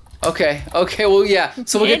Okay, well, yeah.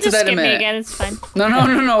 So we'll get to that in a Just skip me minute. again. It's fine.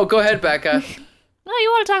 No. Go ahead, Becca. No, you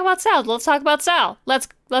want to talk about Sal? Let's talk about Sal. Let's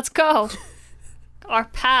go. Our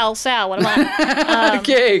pal Sal. What am I?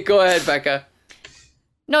 Okay, go ahead, Becca.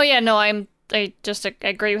 I just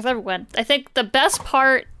agree with everyone. I think the best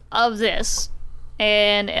part of this,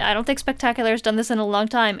 and I don't think Spectacular has done this in a long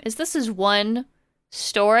time, is this is one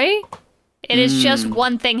story. It is just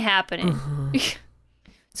one thing happening.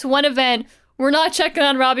 It's one event. We're not checking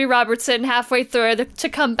on Robbie Robertson halfway through to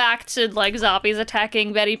come back to like zombies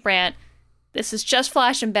attacking Betty Brant. This is just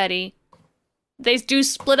Flash and Betty. They do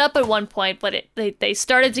split up at one point, but they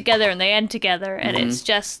started together and they end together, and it's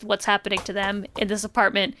just what's happening to them in this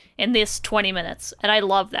apartment in this 20 minutes. And I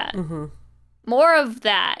love that. More of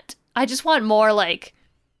that. I just want more like,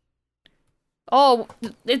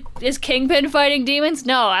 is Kingpin fighting demons?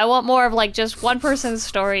 No, I want more of like just one person's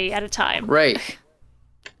story at a time. Right.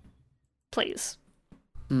 Please.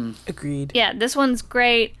 agreed. Yeah, this one's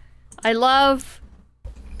great. I love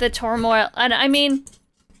the turmoil. And I mean,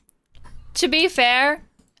 to be fair,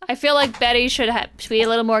 I feel like Betty should be a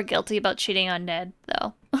little more guilty about cheating on Ned,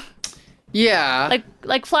 though. Yeah.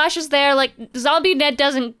 Like Flash is there, like Zombie Ned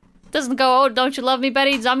doesn't go, "Oh, don't you love me,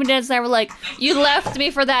 Betty?" Zombie Ned's never like, "You left me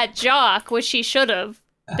for that jock," which he should have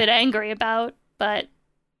been angry about. But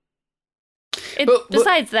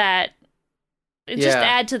besides that, it just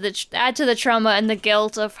add to the trauma and the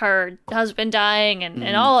guilt of her husband dying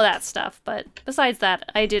and all of that stuff. But besides that,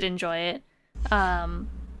 I did enjoy it.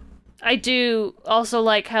 I do also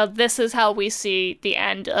like how this is how we see the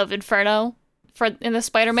end of Inferno in the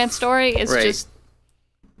Spider-Man story. Is just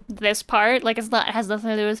this part. Like it has nothing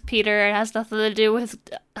to do with Peter. It has nothing to do with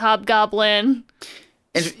Hobgoblin.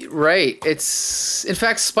 And it's in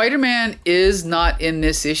fact Spider-Man is not in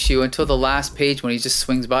this issue until the last page when he just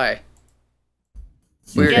swings by.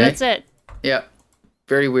 Weird. Yeah, that's it. Yeah,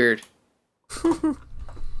 very weird.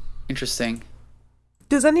 Interesting.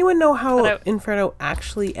 Does anyone know how Inferno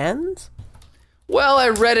actually ends? Well, I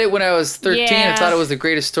read it when I was 13 Yeah. and thought it was the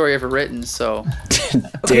greatest story ever written, so...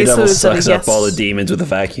 Daredevil is that a sucks up all the demons with a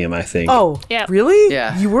vacuum, I think. Oh, Yeah. really?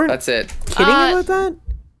 Yeah, You weren't that's it. kidding about that?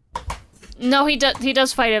 No, he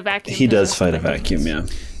does fight a vacuum. He does fight a vacuum, yeah.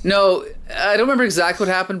 No, I don't remember exactly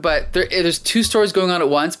what happened, but there's two stories going on at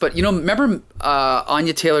once. But, remember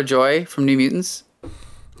Anya Taylor-Joy from New Mutants?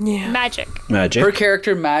 Yeah. Magic. Her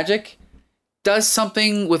character, Magic, does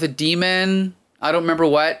something with a demon. I don't remember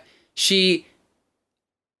what.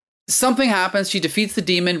 Something happens. She defeats the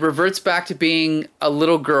demon, reverts back to being a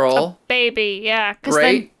little girl. Baby, yeah. Because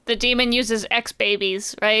then the demon uses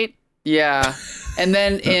X-babies, right? Yeah. And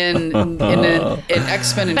then in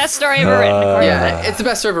X-Men... Best story ever written, according to Yeah, it's the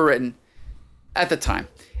best story ever written at the time.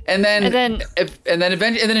 And then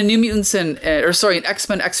in New Mutants in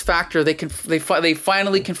X-Men X Factor, they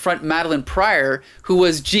finally confront Madeline Pryor, who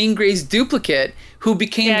was Jean Grey's duplicate, who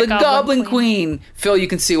became the Goblin Queen. Phil, you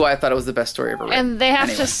can see why I thought it was the best story ever written. And they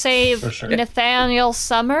have to save Nathaniel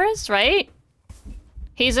Summers, right?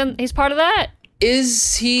 He's part of that.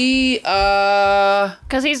 Is he?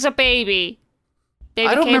 Because he's a baby.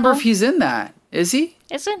 I don't remember if he's in that. Is he?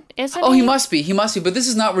 Isn't Oh, he must be. He must be. But this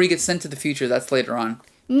is not where he gets sent to the future. That's later on.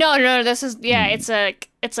 No. This is It's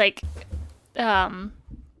like,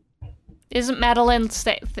 isn't Madeline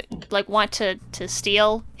want to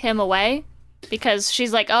steal him away? because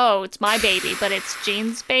she's like, oh, it's my baby, but it's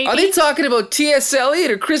Jean's baby. Are they talking about T.S.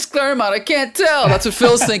 Eliot or Chris Claremont? I can't tell. That's what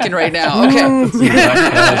Phil's thinking right now. Okay.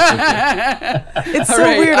 It's so All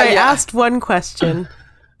right, weird. I yeah. asked one question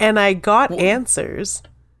and I got answers,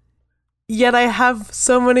 yet I have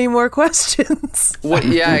so many more questions. What?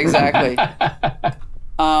 Yeah, exactly.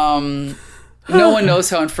 No one knows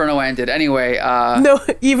how Inferno ended. Anyway, No,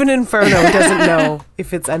 even Inferno doesn't know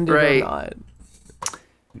if it's ended Right. or not.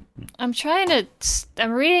 I'm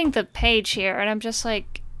reading the page here, and I'm just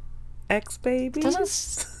like, X baby.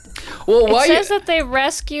 well, it why? says that they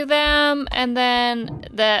rescue them, and then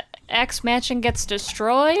the X mansion gets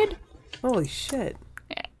destroyed. Holy shit.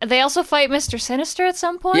 They also fight Mr. Sinister at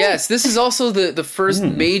some point. Yes, this is also the first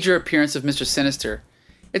major appearance of Mr. Sinister.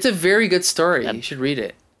 It's a very good story. You should read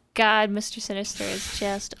it. God, Mr. Sinister is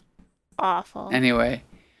just awful. Anyway,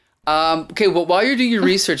 okay. Well, while you're doing your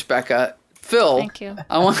research, Becca, Phil, Thank you.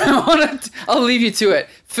 I'll leave you to it.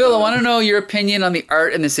 Phil, I want to know your opinion on the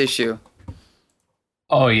art in this issue.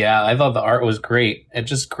 Oh yeah, I thought the art was great. It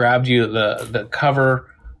just grabbed you, the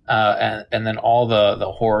cover, and then all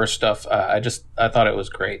the horror stuff. I thought it was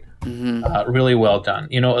great. Really well done.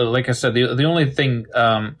 You know, like I said, the only thing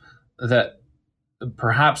that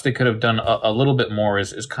perhaps they could have done a little bit more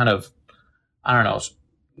is kind of, I don't know,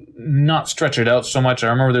 not stretch it out so much. I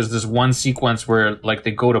remember there's this one sequence where like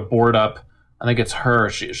they go to board up. I think it's her.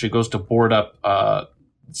 She goes to board up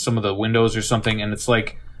some of the windows or something, and it's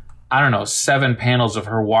like, I don't know, 7 panels of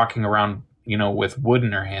her walking around, you know, with wood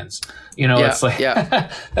in her hands. You know, it's like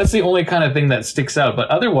that's the only kind of thing that sticks out. But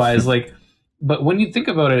otherwise, like, but when you think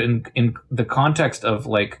about it in the context of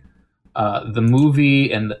like the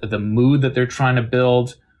movie and the mood that they're trying to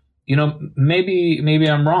build, you know, maybe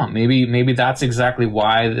I'm wrong. Maybe that's exactly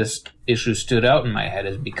why this issue stood out in my head,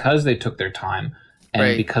 is because they took their time.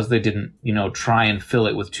 And because they didn't, you know, try and fill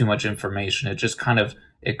it with too much information. It just kind of,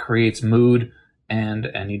 it creates mood,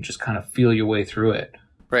 and you just kind of feel your way through it.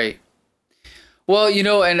 Right. Well, you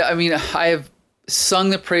know, and I mean, I have sung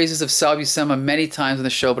the praises of Sal Buscema many times on the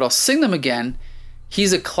show, but I'll sing them again.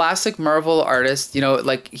 He's a classic Marvel artist. You know,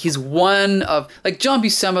 like he's one of, like John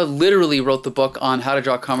Buscema literally wrote the book on how to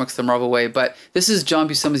draw comics the Marvel way, but this is John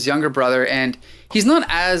Buscema's younger brother, and he's not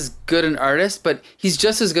as good an artist, but he's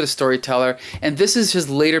just as good a storyteller. And this is his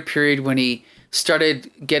later period when he started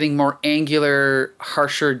getting more angular,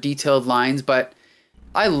 harsher, detailed lines. But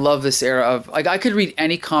I love this era of, like, I could read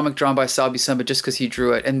any comic drawn by Sal Buscema just because he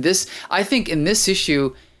drew it. And this, I think in this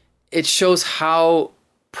issue, it shows how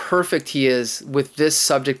perfect he is with this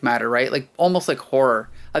subject matter, right? Like almost like horror.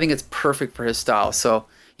 I think it's perfect for his style. So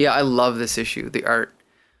yeah, I love this issue, the art.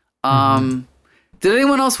 Did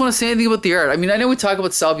anyone else want to say anything about the art? I mean, I know we talk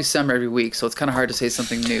about Sal Buscema every week, so it's kind of hard to say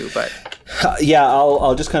something new, but yeah,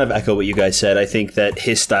 I'll just kind of echo what you guys said. I think that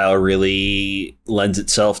his style really lends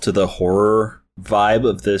itself to the horror vibe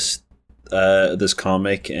of this this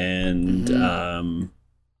comic, and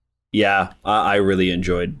yeah, I really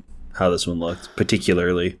enjoyed how this one looked,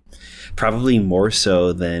 particularly, probably more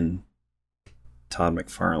so than Todd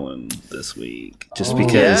McFarlane this week, just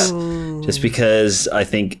because I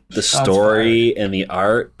think the story and the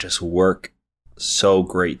art just work so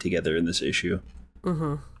great together in this issue.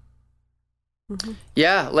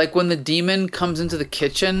 Yeah, like when the demon comes into the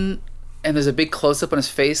kitchen and there's a big close up on his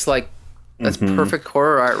face, like that's perfect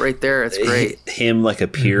horror art right there. It's great. Him like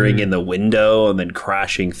appearing in the window and then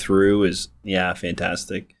crashing through is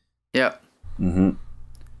fantastic. Yeah. Mm-hmm.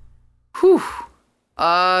 Whew.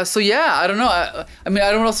 So yeah, I don't know. I mean,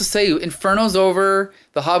 I don't know what else to say. Inferno's over.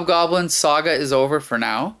 The Hobgoblin saga is over for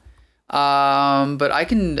now. But I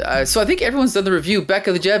can. So I think everyone's done the review.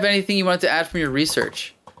 Becca, did you have anything you wanted to add from your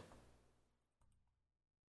research?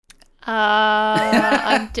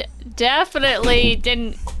 I definitely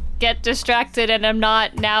didn't get distracted, and I'm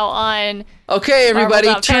not now on. Okay,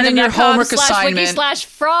 everybody, turn in your homework assignment.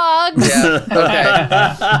 /wiki/frogs. Yeah.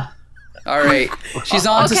 Okay. All right. She's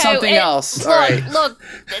on to something else. All right. Look,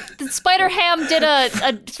 Spider Ham did a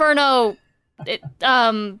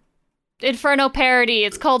Inferno parody.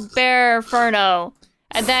 It's called Bear Inferno.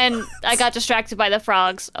 And then I got distracted by the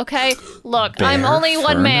frogs. Okay? Look, Bear I'm only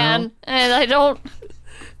one Inferno? man, and I don't...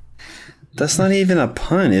 That's not even a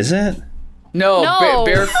pun, is it? No. No.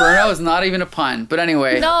 Bear Inferno is not even a pun. But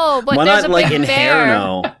anyway. No, but Why there's not a like big bear.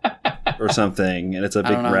 Inferno or something, and it's a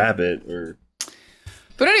big don't know. rabbit or...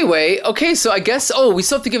 But anyway, okay, so I guess, we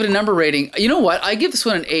still have to give it a number rating. You know what? I give this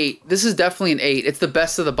one an 8. This is definitely an 8. It's the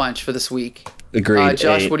best of the bunch for this week. Agreed.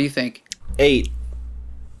 Josh, 8. what do you think? 8.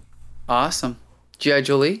 Awesome. G.I.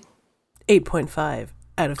 Jolie? 8.5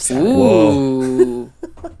 out of 7. Ooh.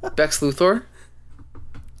 Bex Luthor?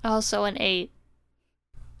 Also an 8.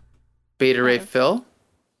 Beta Ray Phil?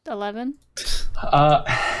 11.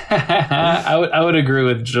 I would agree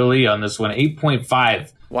with Jolie on this one.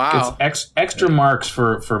 8.5. Wow. It's extra marks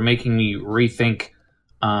for making me rethink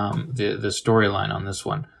the storyline on this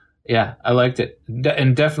one. Yeah, I liked it,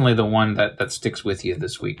 and definitely the one that sticks with you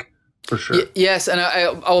this week for sure. Yes, and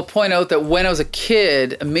I will point out that when I was a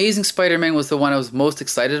kid, Amazing Spider-Man was the one I was most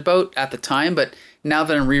excited about at the time. But now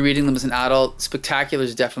that I'm rereading them as an adult, Spectacular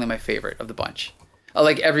is definitely my favorite of the bunch.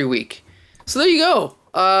 Like every week. So there you go.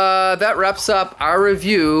 That wraps up our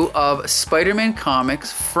review of Spider-Man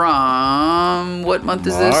comics from what month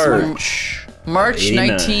is this? March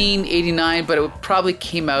 1989, but it probably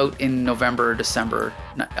came out in November or December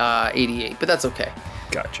 88, but that's okay.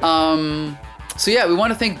 Gotcha. So yeah, we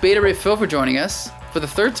want to thank Beta Ray Phil for joining us for the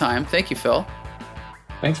third time. Thank you, Phil.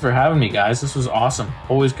 Thanks for having me, guys. This was awesome.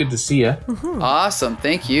 Always good to see you. Awesome.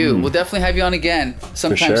 Thank you. We'll definitely have you on again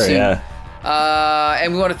sometime soon. Yeah.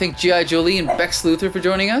 And we want to thank G.I. Jolie and Bex Luther for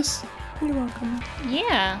joining us. You're welcome.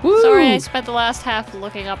 Yeah. Woo! Sorry I spent the last half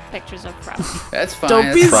looking up pictures of Frost. That's fine.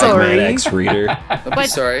 Don't be That's fine. sorry. Frogman X reader. Don't be But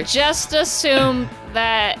sorry. just assume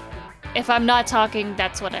that if I'm not talking,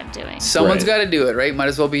 that's what I'm doing. Someone's Right. got to do it, right? Might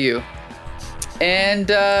as well be you. And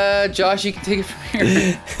Josh, you can take it from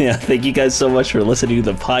here. Yeah, thank you guys so much for listening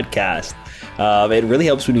to the podcast. It really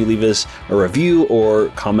helps when you leave us a review or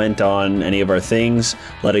comment on any of our things,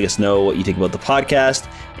 letting us know what you think about the podcast,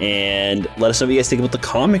 and let us know what you guys think about the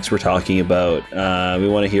comics we're talking about. We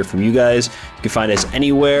want to hear from you guys. You can find us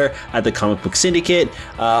anywhere at the Comic Book Syndicate.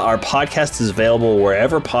 Our podcast is available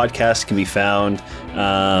wherever podcasts can be found.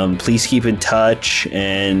 Please keep in touch,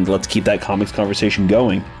 and let's keep that comics conversation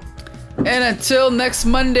going. And until next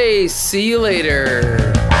Monday, see you later.